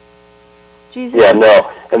 Jesus. Yeah,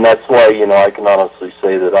 no, and that's why, I can honestly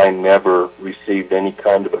say that I never received any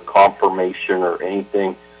kind of a confirmation or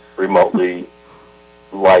anything remotely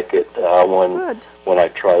like it when I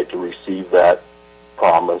tried to receive that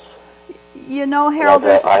promise. Harold,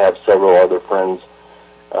 I have several other friends,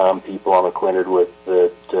 people I'm acquainted with,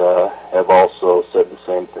 that have also said the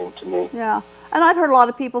same thing to me. yeah. And I've heard a lot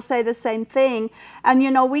of people say the same thing. And,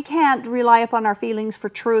 we can't rely upon our feelings for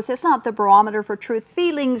truth. It's not the barometer for truth.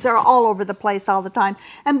 Feelings are all over the place all the time.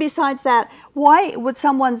 And besides that, why would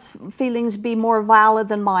someone's feelings be more valid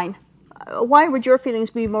than mine? Why would your feelings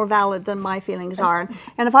be more valid than my feelings are?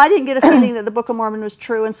 And if I didn't get a feeling that the Book of Mormon was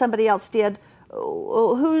true and somebody else did,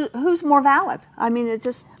 who's more valid? I mean, it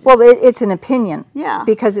just... Well, it's an opinion. Yeah.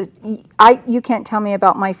 Because you can't tell me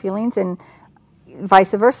about my feelings, and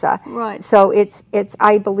vice versa. Right. So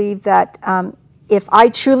I believe that if I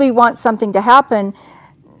truly want something to happen,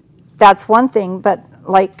 that's one thing. But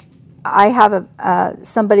like I have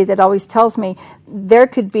somebody that always tells me there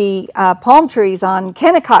could be palm trees on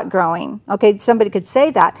Kennecott growing. Okay, somebody could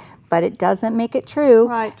say that, but it doesn't make it true.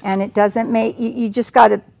 Right. And it doesn't make, you just got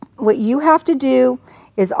to, what you have to do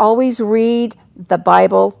is always read the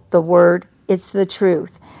Bible, the Word. It's the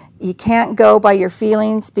truth. You can't go by your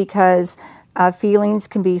feelings because feelings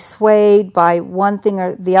can be swayed by one thing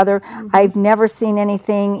or the other. Mm-hmm. I've never seen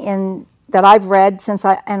anything that I've read since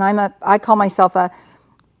I call myself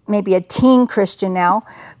maybe a teen Christian now,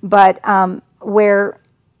 but where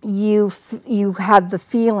you have the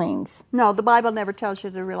feelings. No, the Bible never tells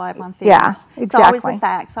you to rely upon feelings. Yeah, exactly. It's always the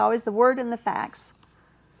facts, always the Word and the facts.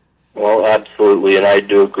 Well, absolutely, and I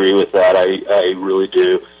do agree with that. I really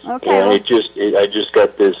do. Okay. And I just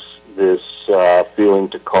got this feeling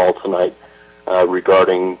to call tonight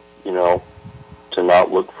regarding, to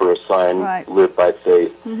not look for a sign, right. Live by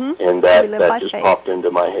faith, and that just faith. popped into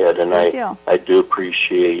my head. And I do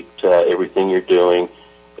appreciate everything you're doing,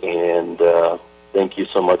 and thank you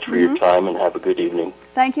so much for your time, and have a good evening.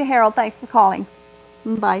 Thank you, Harold. Thanks for calling.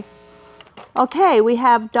 Bye. Okay, we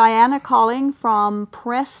have Diana calling from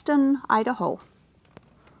Preston, Idaho.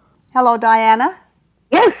 Hello, Diana.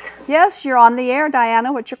 Yes. Yes, you're on the air,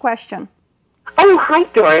 Diana. What's your question? Oh, hi,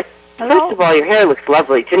 Doris. Hello. First of all, your hair looks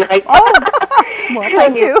lovely tonight. Oh, well,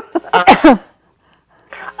 thank you.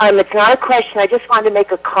 It's not a question. I just wanted to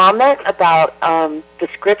make a comment about the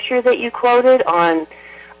scripture that you quoted on,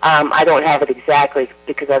 I don't have it exactly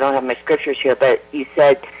because I don't have my scriptures here, but you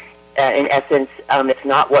said, in essence, it's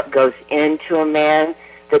not what goes into a man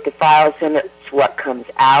that defiles him, it's what comes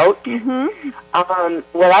out. Mm-hmm.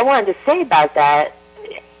 What I wanted to say about that,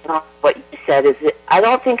 what you said, is that I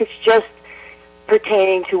don't think it's just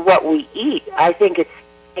pertaining to what we eat. I think it's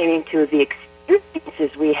pertaining to the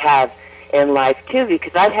experiences we have in life, too,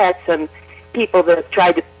 because I've had some people that have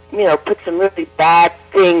tried to, put some really bad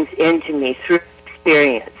things into me through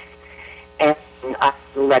experience. And I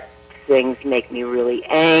let things make me really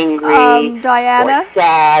angry, Diana? or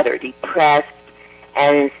sad, or depressed.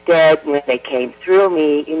 And instead, when they came through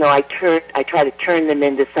me, I try to turn them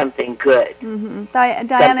into something good. Mm-hmm.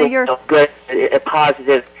 Diana, you're good, a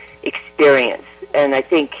positive experience. And I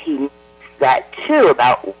think he knows that too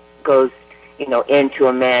about what goes, into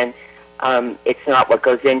a man. It's not what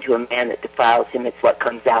goes into a man that defiles him; it's what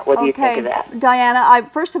comes out. What do you think of that, Diana?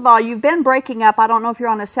 First of all, you've been breaking up. I don't know if you're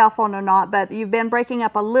on a cell phone or not, but you've been breaking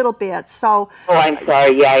up a little bit. So. Oh, I'm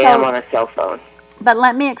sorry. Yeah, I am on a cell phone. But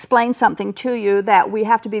let me explain something to you that we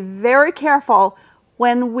have to be very careful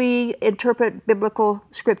when we interpret biblical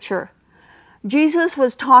scripture. Jesus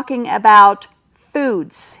was talking about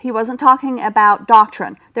foods. He wasn't talking about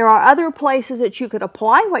doctrine. There are other places that you could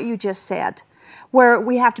apply what you just said, where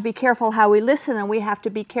we have to be careful how we listen, and we have to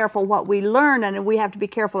be careful what we learn, and we have to be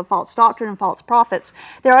careful of false doctrine and false prophets.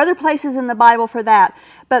 There are other places in the Bible for that.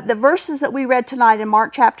 But the verses that we read tonight in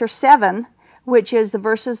Mark chapter 7, which is the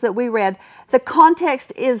verses that we read, the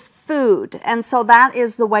context is food, and so that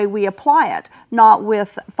is the way we apply it, not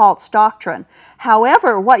with false doctrine.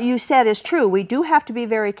 However, what you said is true. We do have to be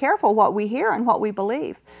very careful what we hear and what we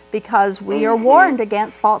believe, because we are warned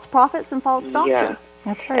against false prophets and false doctrine. Yeah.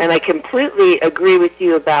 That's right. And I completely agree with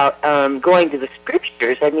you about going to the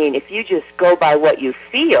scriptures. I mean, if you just go by what you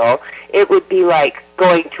feel, it would be like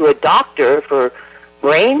going to a doctor for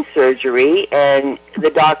brain surgery, and the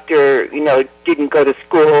doctor, didn't go to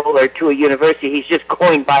school or to a university. He's just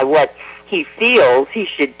going by what he feels he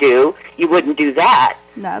should do. You wouldn't do that.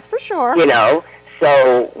 That's for sure.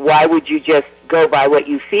 So why would you just go by what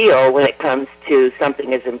you feel when it comes to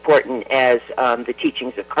something as important as the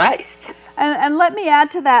teachings of Christ? And let me add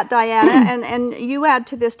to that, Diana, and you add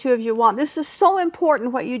to this too if you want. This is so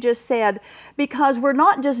important what you just said, because we're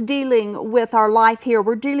not just dealing with our life here,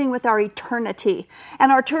 we're dealing with our eternity.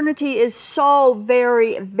 And our eternity is so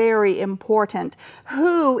very, very important.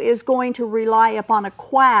 Who is going to rely upon a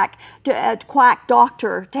quack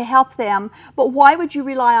doctor to help them? But why would you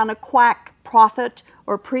rely on a quack prophet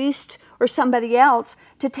or priest or somebody else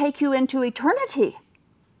to take you into eternity?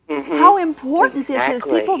 Mm-hmm. How important this is.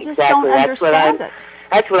 People just don't understand it.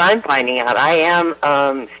 That's what I'm finding out. I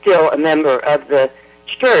am still a member of the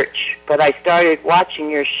church, but I started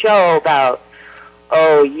watching your show about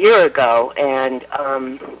a year ago, and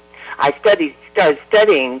I started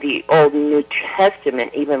studying the Old and New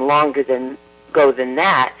Testament even longer than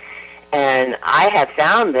that, and I have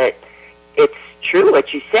found that it's true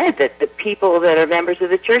what you said, that the people that are members of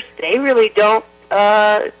the church, they really don't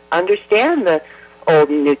understand the Old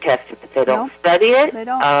and New Testament. They don't study it. They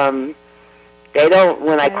don't.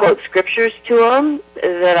 When I quote scriptures to them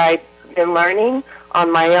that I've been learning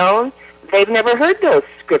on my own, they've never heard those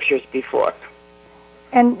scriptures before.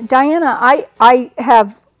 And Diana, I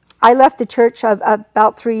left the church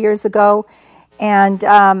about 3 years ago, and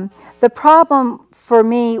the problem for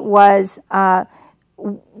me was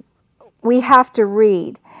we have to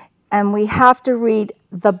read, and we have to read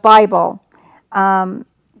the Bible.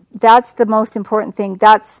 That's the most important thing.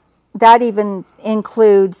 That even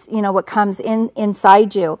includes, what comes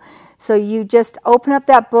inside you. So you just open up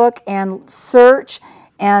that book and search,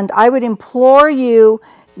 and I would implore you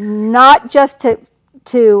not just to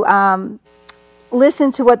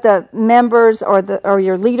listen to what the members or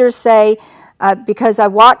your leaders say, because I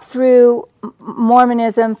walked through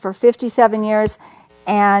Mormonism for 57 years,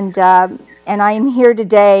 and I am here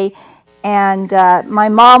today. And my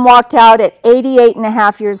mom walked out at 88 and a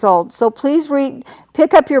half years old. So please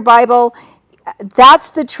pick up your Bible.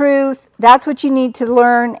 That's the truth. That's what you need to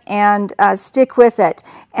learn, and stick with it.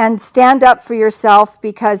 And stand up for yourself,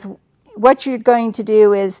 because what you're going to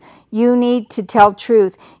do is you need to tell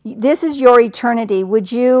truth. This is your eternity.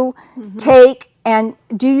 Would you take, and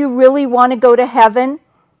do you really want to go to heaven?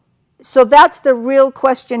 So that's the real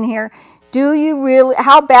question here. Do you really,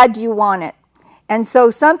 how bad do you want it? And so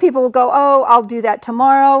some people will go, oh, I'll do that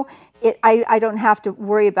tomorrow. I don't have to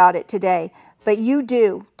worry about it today. But you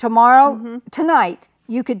do. Tomorrow, tonight,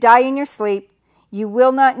 you could die in your sleep. You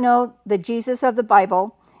will not know the Jesus of the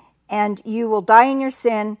Bible, and you will die in your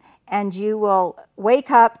sin, and you will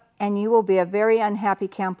wake up, and you will be a very unhappy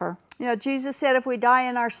camper. Jesus said if we die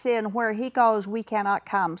in our sin, where he goes, we cannot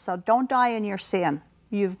come. So don't die in your sin.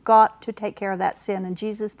 You've got to take care of that sin, and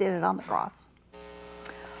Jesus did it on the cross.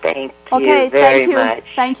 Thank you very much.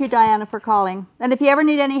 Thank you, Diana, for calling. And if you ever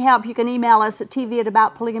need any help, you can email us at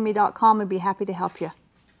tv@aboutpolygamy.com. We'd be happy to help you.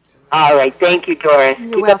 All right. Thank you, Doris.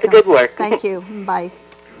 You're Keep welcome. up the good work. Thank you. Bye.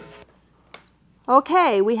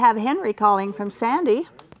 Okay, we have Henry calling from Sandy.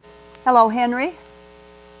 Hello, Henry.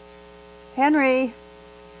 Henry.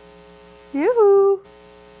 Yoo-hoo.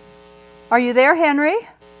 Are you there, Henry?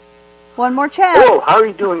 One more chance. Hello, how are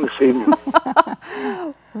you doing this evening?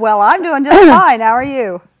 Well, I'm doing just fine. How are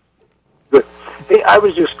you? Good. Hey, I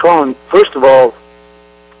was just calling. First of all,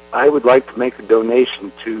 I would like to make a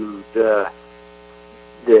donation to the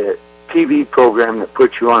TV program that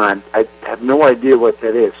put you on. I have no idea what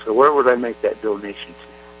that is, so where would I make that donation to?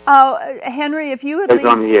 Oh, Henry, if you would It's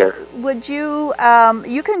on the air. Would you,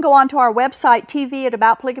 you can go onto our website,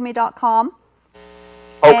 tv@aboutpolygamy.com.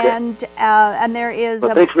 Okay. And there is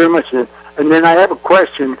Well, thanks very much. And then I have a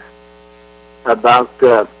question about,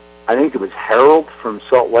 I think it was Harold from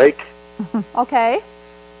Salt Lake. Okay.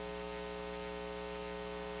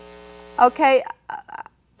 Okay.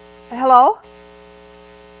 Hello?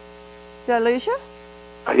 Did I lose you?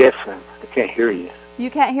 I guess I can't hear you.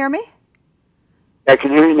 You can't hear me? I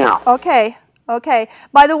can hear you now. Okay. Okay.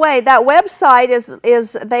 By the way, that website is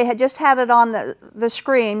they had just had it on the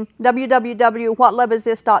screen,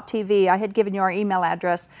 www.whatloveisthis.tv. I had given you our email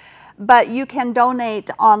address. But you can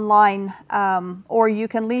donate online, or you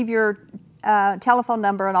can leave your telephone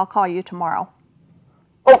number and I'll call you tomorrow.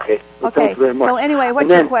 Okay. Well, thank you very much. So anyway, what's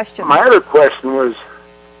And then your question? My other question was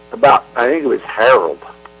about, I think it was Harold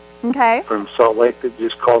Okay. from Salt Lake that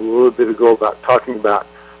just called a little bit ago about talking about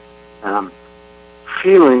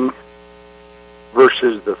feeling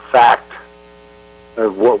versus the fact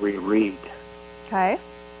of what we read. Okay.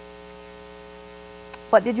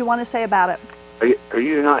 What did you want to say about it? Are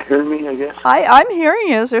you not hearing me, I guess? I'm hearing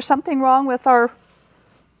you. Is there something wrong with our...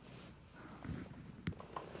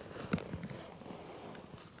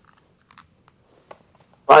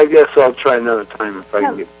 I guess I'll try another time if I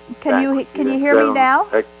can get Can back you with hear me now?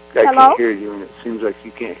 I Hello? can't hear you, and it seems like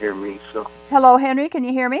you can't hear me. So. Hello, Henry. Can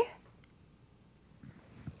you hear me?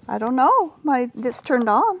 I don't know. It's turned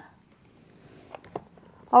on.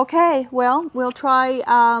 Okay. Well, we'll try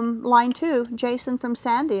line 2, Jason from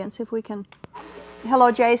Sandy, and see if we can... Hello,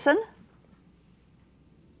 Jason.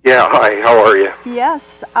 Yeah, hi, how are you?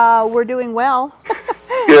 Yes, we're doing well.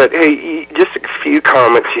 Good. Hey, just a few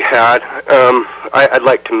comments you had I'd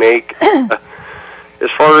like to make.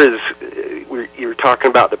 As far as you were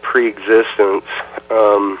talking about the pre-existence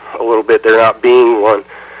a little bit, there not being one,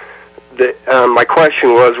 my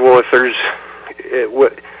question was, well, if there's...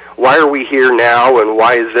 why are we here now, and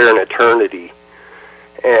why is there an eternity?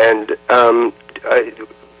 And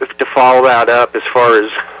to follow that up, as far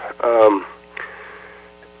as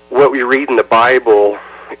what we read in the Bible,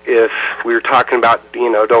 if we were talking about,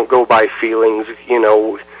 don't go by feelings,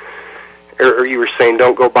 or you were saying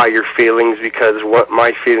don't go by your feelings because what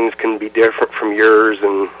my feelings can be different from yours,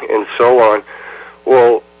 and so on.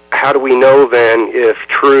 Well, how do we know then if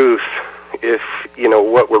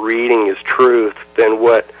what we're reading is truth, then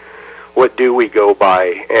what do we go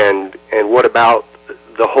by? And what about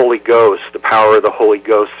the Holy Ghost, the power of the Holy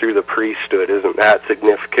Ghost through the priesthood. Isn't that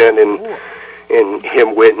significant? And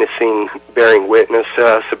him witnessing, bearing witness to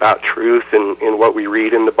us about truth and what we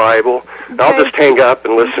read in the Bible. And I'll just hang up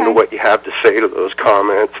and listen to what you have to say to those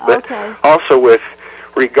comments. But also with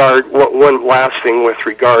regard, one last thing with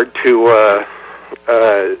regard to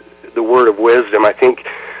the word of wisdom, I think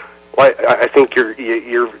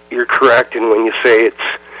you're correct in when you say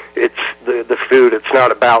it's the food. It's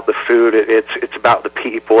not about the food. It's about the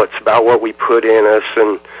people. It's about what we put in us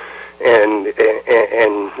and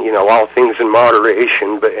you know, all things in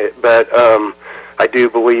moderation. But I do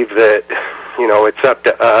believe that, you know, it's up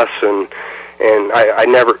to us, and I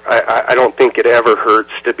don't think it ever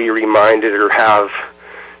hurts to be reminded or have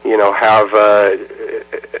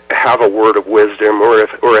a word of wisdom or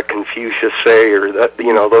a Confucius say, or that,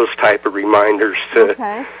 you know, those type of reminders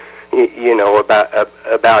to you know,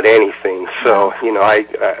 about anything. So you know,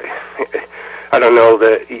 I don't know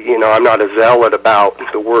that, you know, I'm not a zealot about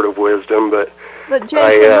the word of wisdom, but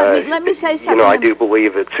Jason, let me say something. You know, I do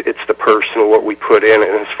believe it's the person, what we put in,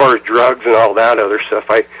 and as far as drugs and all that other stuff,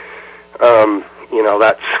 you know,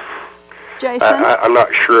 that's. Jason? I'm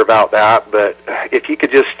not sure about that, but if you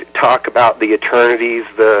could just talk about the eternities,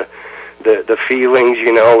 the feelings,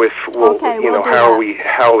 you know,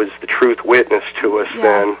 how is the truth witnessed to us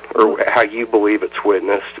then, or how you believe it's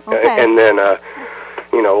witnessed, and then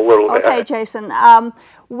you know, a little bit. Okay, Jason.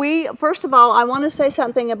 First of all, I want to say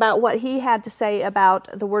something about what he had to say about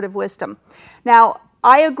the word of wisdom. Now,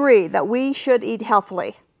 I agree that we should eat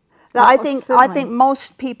healthily. I think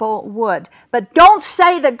most people would. But don't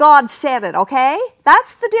say that God said it, okay?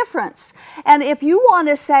 That's the difference. And if you want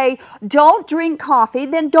to say, don't drink coffee,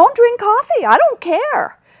 then don't drink coffee. I don't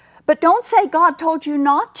care. But don't say God told you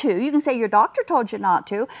not to. You can say your doctor told you not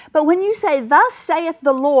to. But when you say, thus saith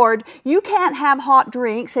the Lord, you can't have hot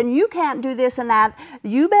drinks and you can't do this and that,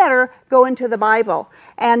 you better go into the Bible.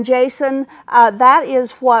 And Jason, that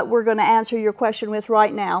is what we're going to answer your question with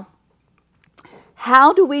right now.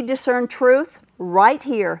 How do we discern truth? Right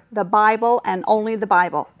here, the Bible and only the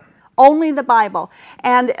Bible. Only the Bible.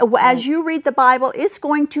 And as you read the Bible, it's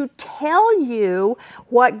going to tell you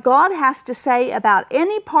what God has to say about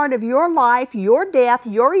any part of your life, your death,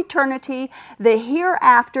 your eternity, the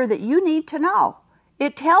hereafter that you need to know.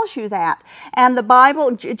 It tells you that. And the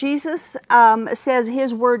Bible, Jesus says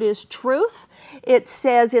His word is truth. It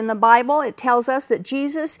says in the Bible, it tells us that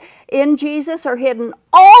in Jesus are hidden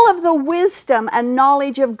all of the wisdom and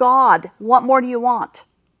knowledge of God. What more do you want?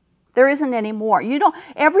 There isn't any more.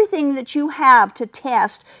 Everything that you have to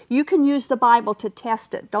test, you can use the Bible to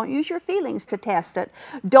test it. Don't use your feelings to test it.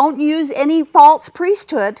 Don't use any false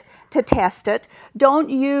priesthood to test it. Don't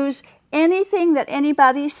use anything that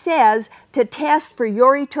anybody says to test for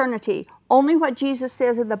your eternity. Only what Jesus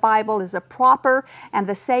says in the Bible is a proper and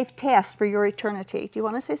the safe test for your eternity. Do you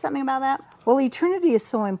want to say something about that? Well, eternity is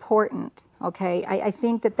so important, okay? I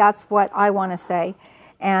think that's what I want to say.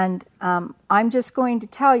 And I'm just going to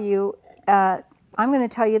tell you, I'm going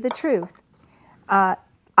to tell you the truth. I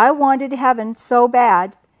wanted heaven so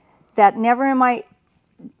bad that never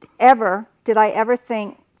did I ever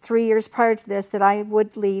think 3 years prior to this that I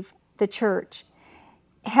would leave the church.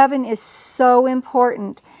 Heaven is so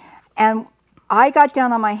important. And I got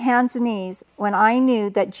down on my hands and knees when I knew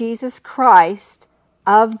that Jesus Christ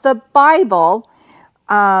of the Bible,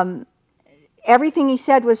 everything He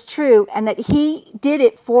said was true, and that He did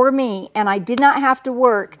it for me, and I did not have to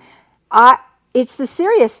work. It's the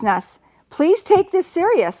seriousness. Please take this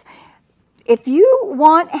serious. If you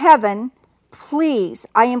want heaven, please,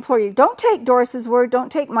 I implore you, don't take Doris's word,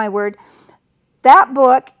 don't take my word. That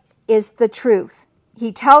book is the truth.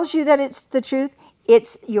 He tells you that it's the truth.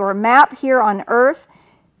 It's your map here on earth.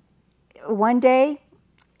 One day,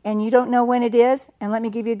 and you don't know when it is, and let me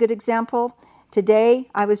give you a good example. Today,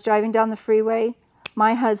 I was driving down the freeway.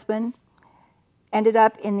 My husband ended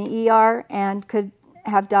up in the ER and could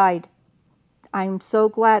have died. I'm so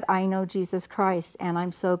glad I know Jesus Christ, and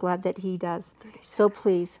I'm so glad that He does. So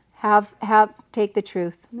please, take the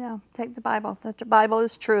truth. Yeah, take the Bible. The Bible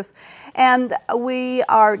is truth. And we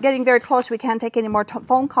are getting very close. We can't take any more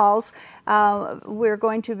phone calls. We're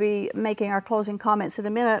going to be making our closing comments in a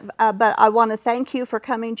minute. But I want to thank you for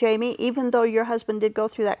coming, Jamie. Even though your husband did go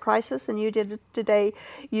through that crisis and you did it today,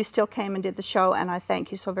 you still came and did the show. And I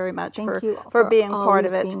thank you so very much for being part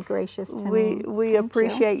of it. Being gracious to me. We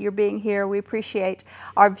appreciate your being here. We appreciate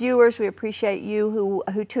our viewers. We appreciate you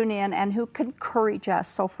who tune in and who encourage us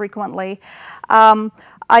so frequently.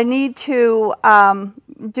 I need to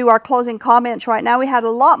do our closing comments right now. We had a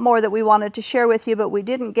lot more that we wanted to share with you, but we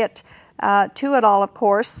didn't get to it all, of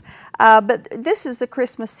course. But this is the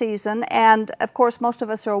Christmas season, and of course most of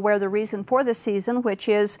us are aware of the reason for this season, which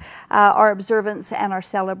is our observance and our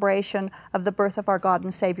celebration of the birth of our God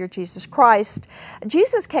and Savior Jesus Christ.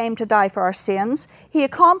 Jesus came to die for our sins. He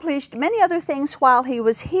accomplished many other things while he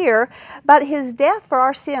was here, but his death for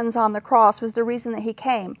our sins on the cross was the reason that he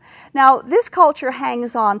came. Now, this culture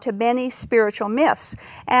hangs on to many spiritual myths,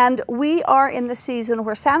 and we are in the season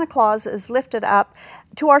where Santa Claus is lifted up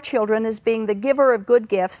to our children as being the giver of good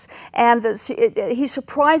gifts, and he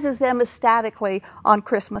surprises them ecstatically on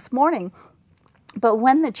Christmas morning. But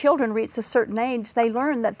when the children reach a certain age, they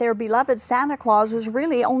learn that their beloved Santa Claus was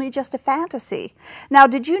really only just a fantasy. Now,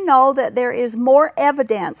 did you know that there is more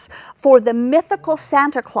evidence for the mythical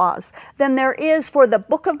Santa Claus than there is for the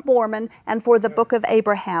Book of Mormon and for the Book of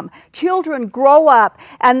Abraham? Children grow up,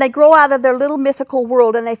 and they grow out of their little mythical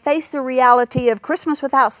world, and they face the reality of Christmas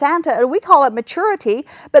without Santa, and we call it maturity,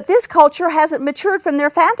 but this culture hasn't matured from their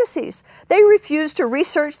fantasies. They refuse to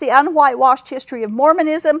research the unwhitewashed history of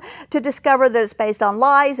Mormonism to discover that it's based on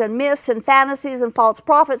lies and myths and fantasies and false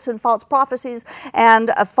prophets and false prophecies and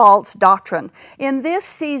a false doctrine. In this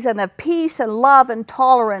season of peace and love and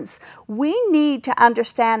tolerance, we need to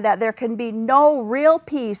understand that there can be no real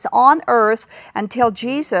peace on earth until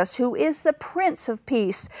Jesus, who is the Prince of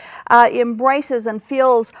Peace, embraces and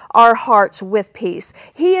fills our hearts with peace.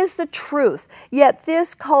 He is the truth, yet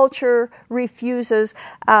this culture refuses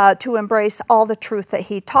to embrace all the truth that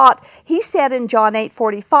he taught. He said in John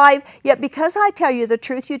 8:45, "Yet because I tell you the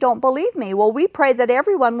truth, you don't believe me." Well, we pray that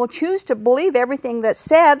everyone will choose to believe everything that's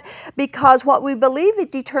said, because what we believe, it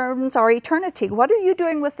determines our eternity. What are you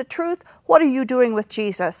doing with the truth? What are you doing with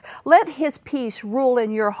Jesus? Let his peace rule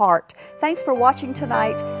in your heart. Thanks for watching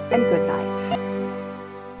tonight, and good night.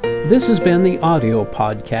 This has been the audio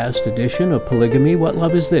podcast edition of Polygamy, What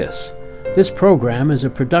Love Is This? This program is a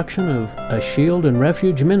production of A Shield and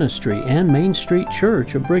Refuge Ministry and Main Street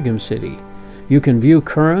Church of Brigham City. You can view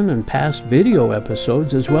current and past video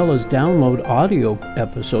episodes as well as download audio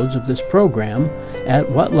episodes of this program at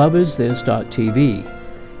whatloveisthis.tv.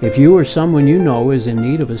 If you or someone you know is in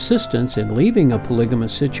need of assistance in leaving a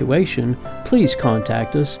polygamous situation, please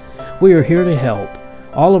contact us. We are here to help.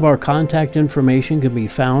 All of our contact information can be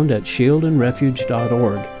found at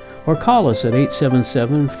shieldandrefuge.org or call us at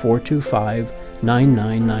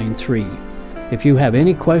 877-425-9993. If you have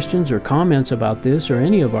any questions or comments about this or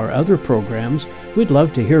any of our other programs, we'd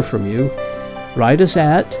love to hear from you. Write us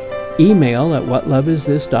at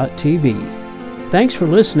email@whatloveisthis.tv. Thanks for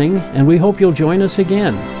listening, and we hope you'll join us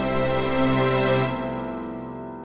again.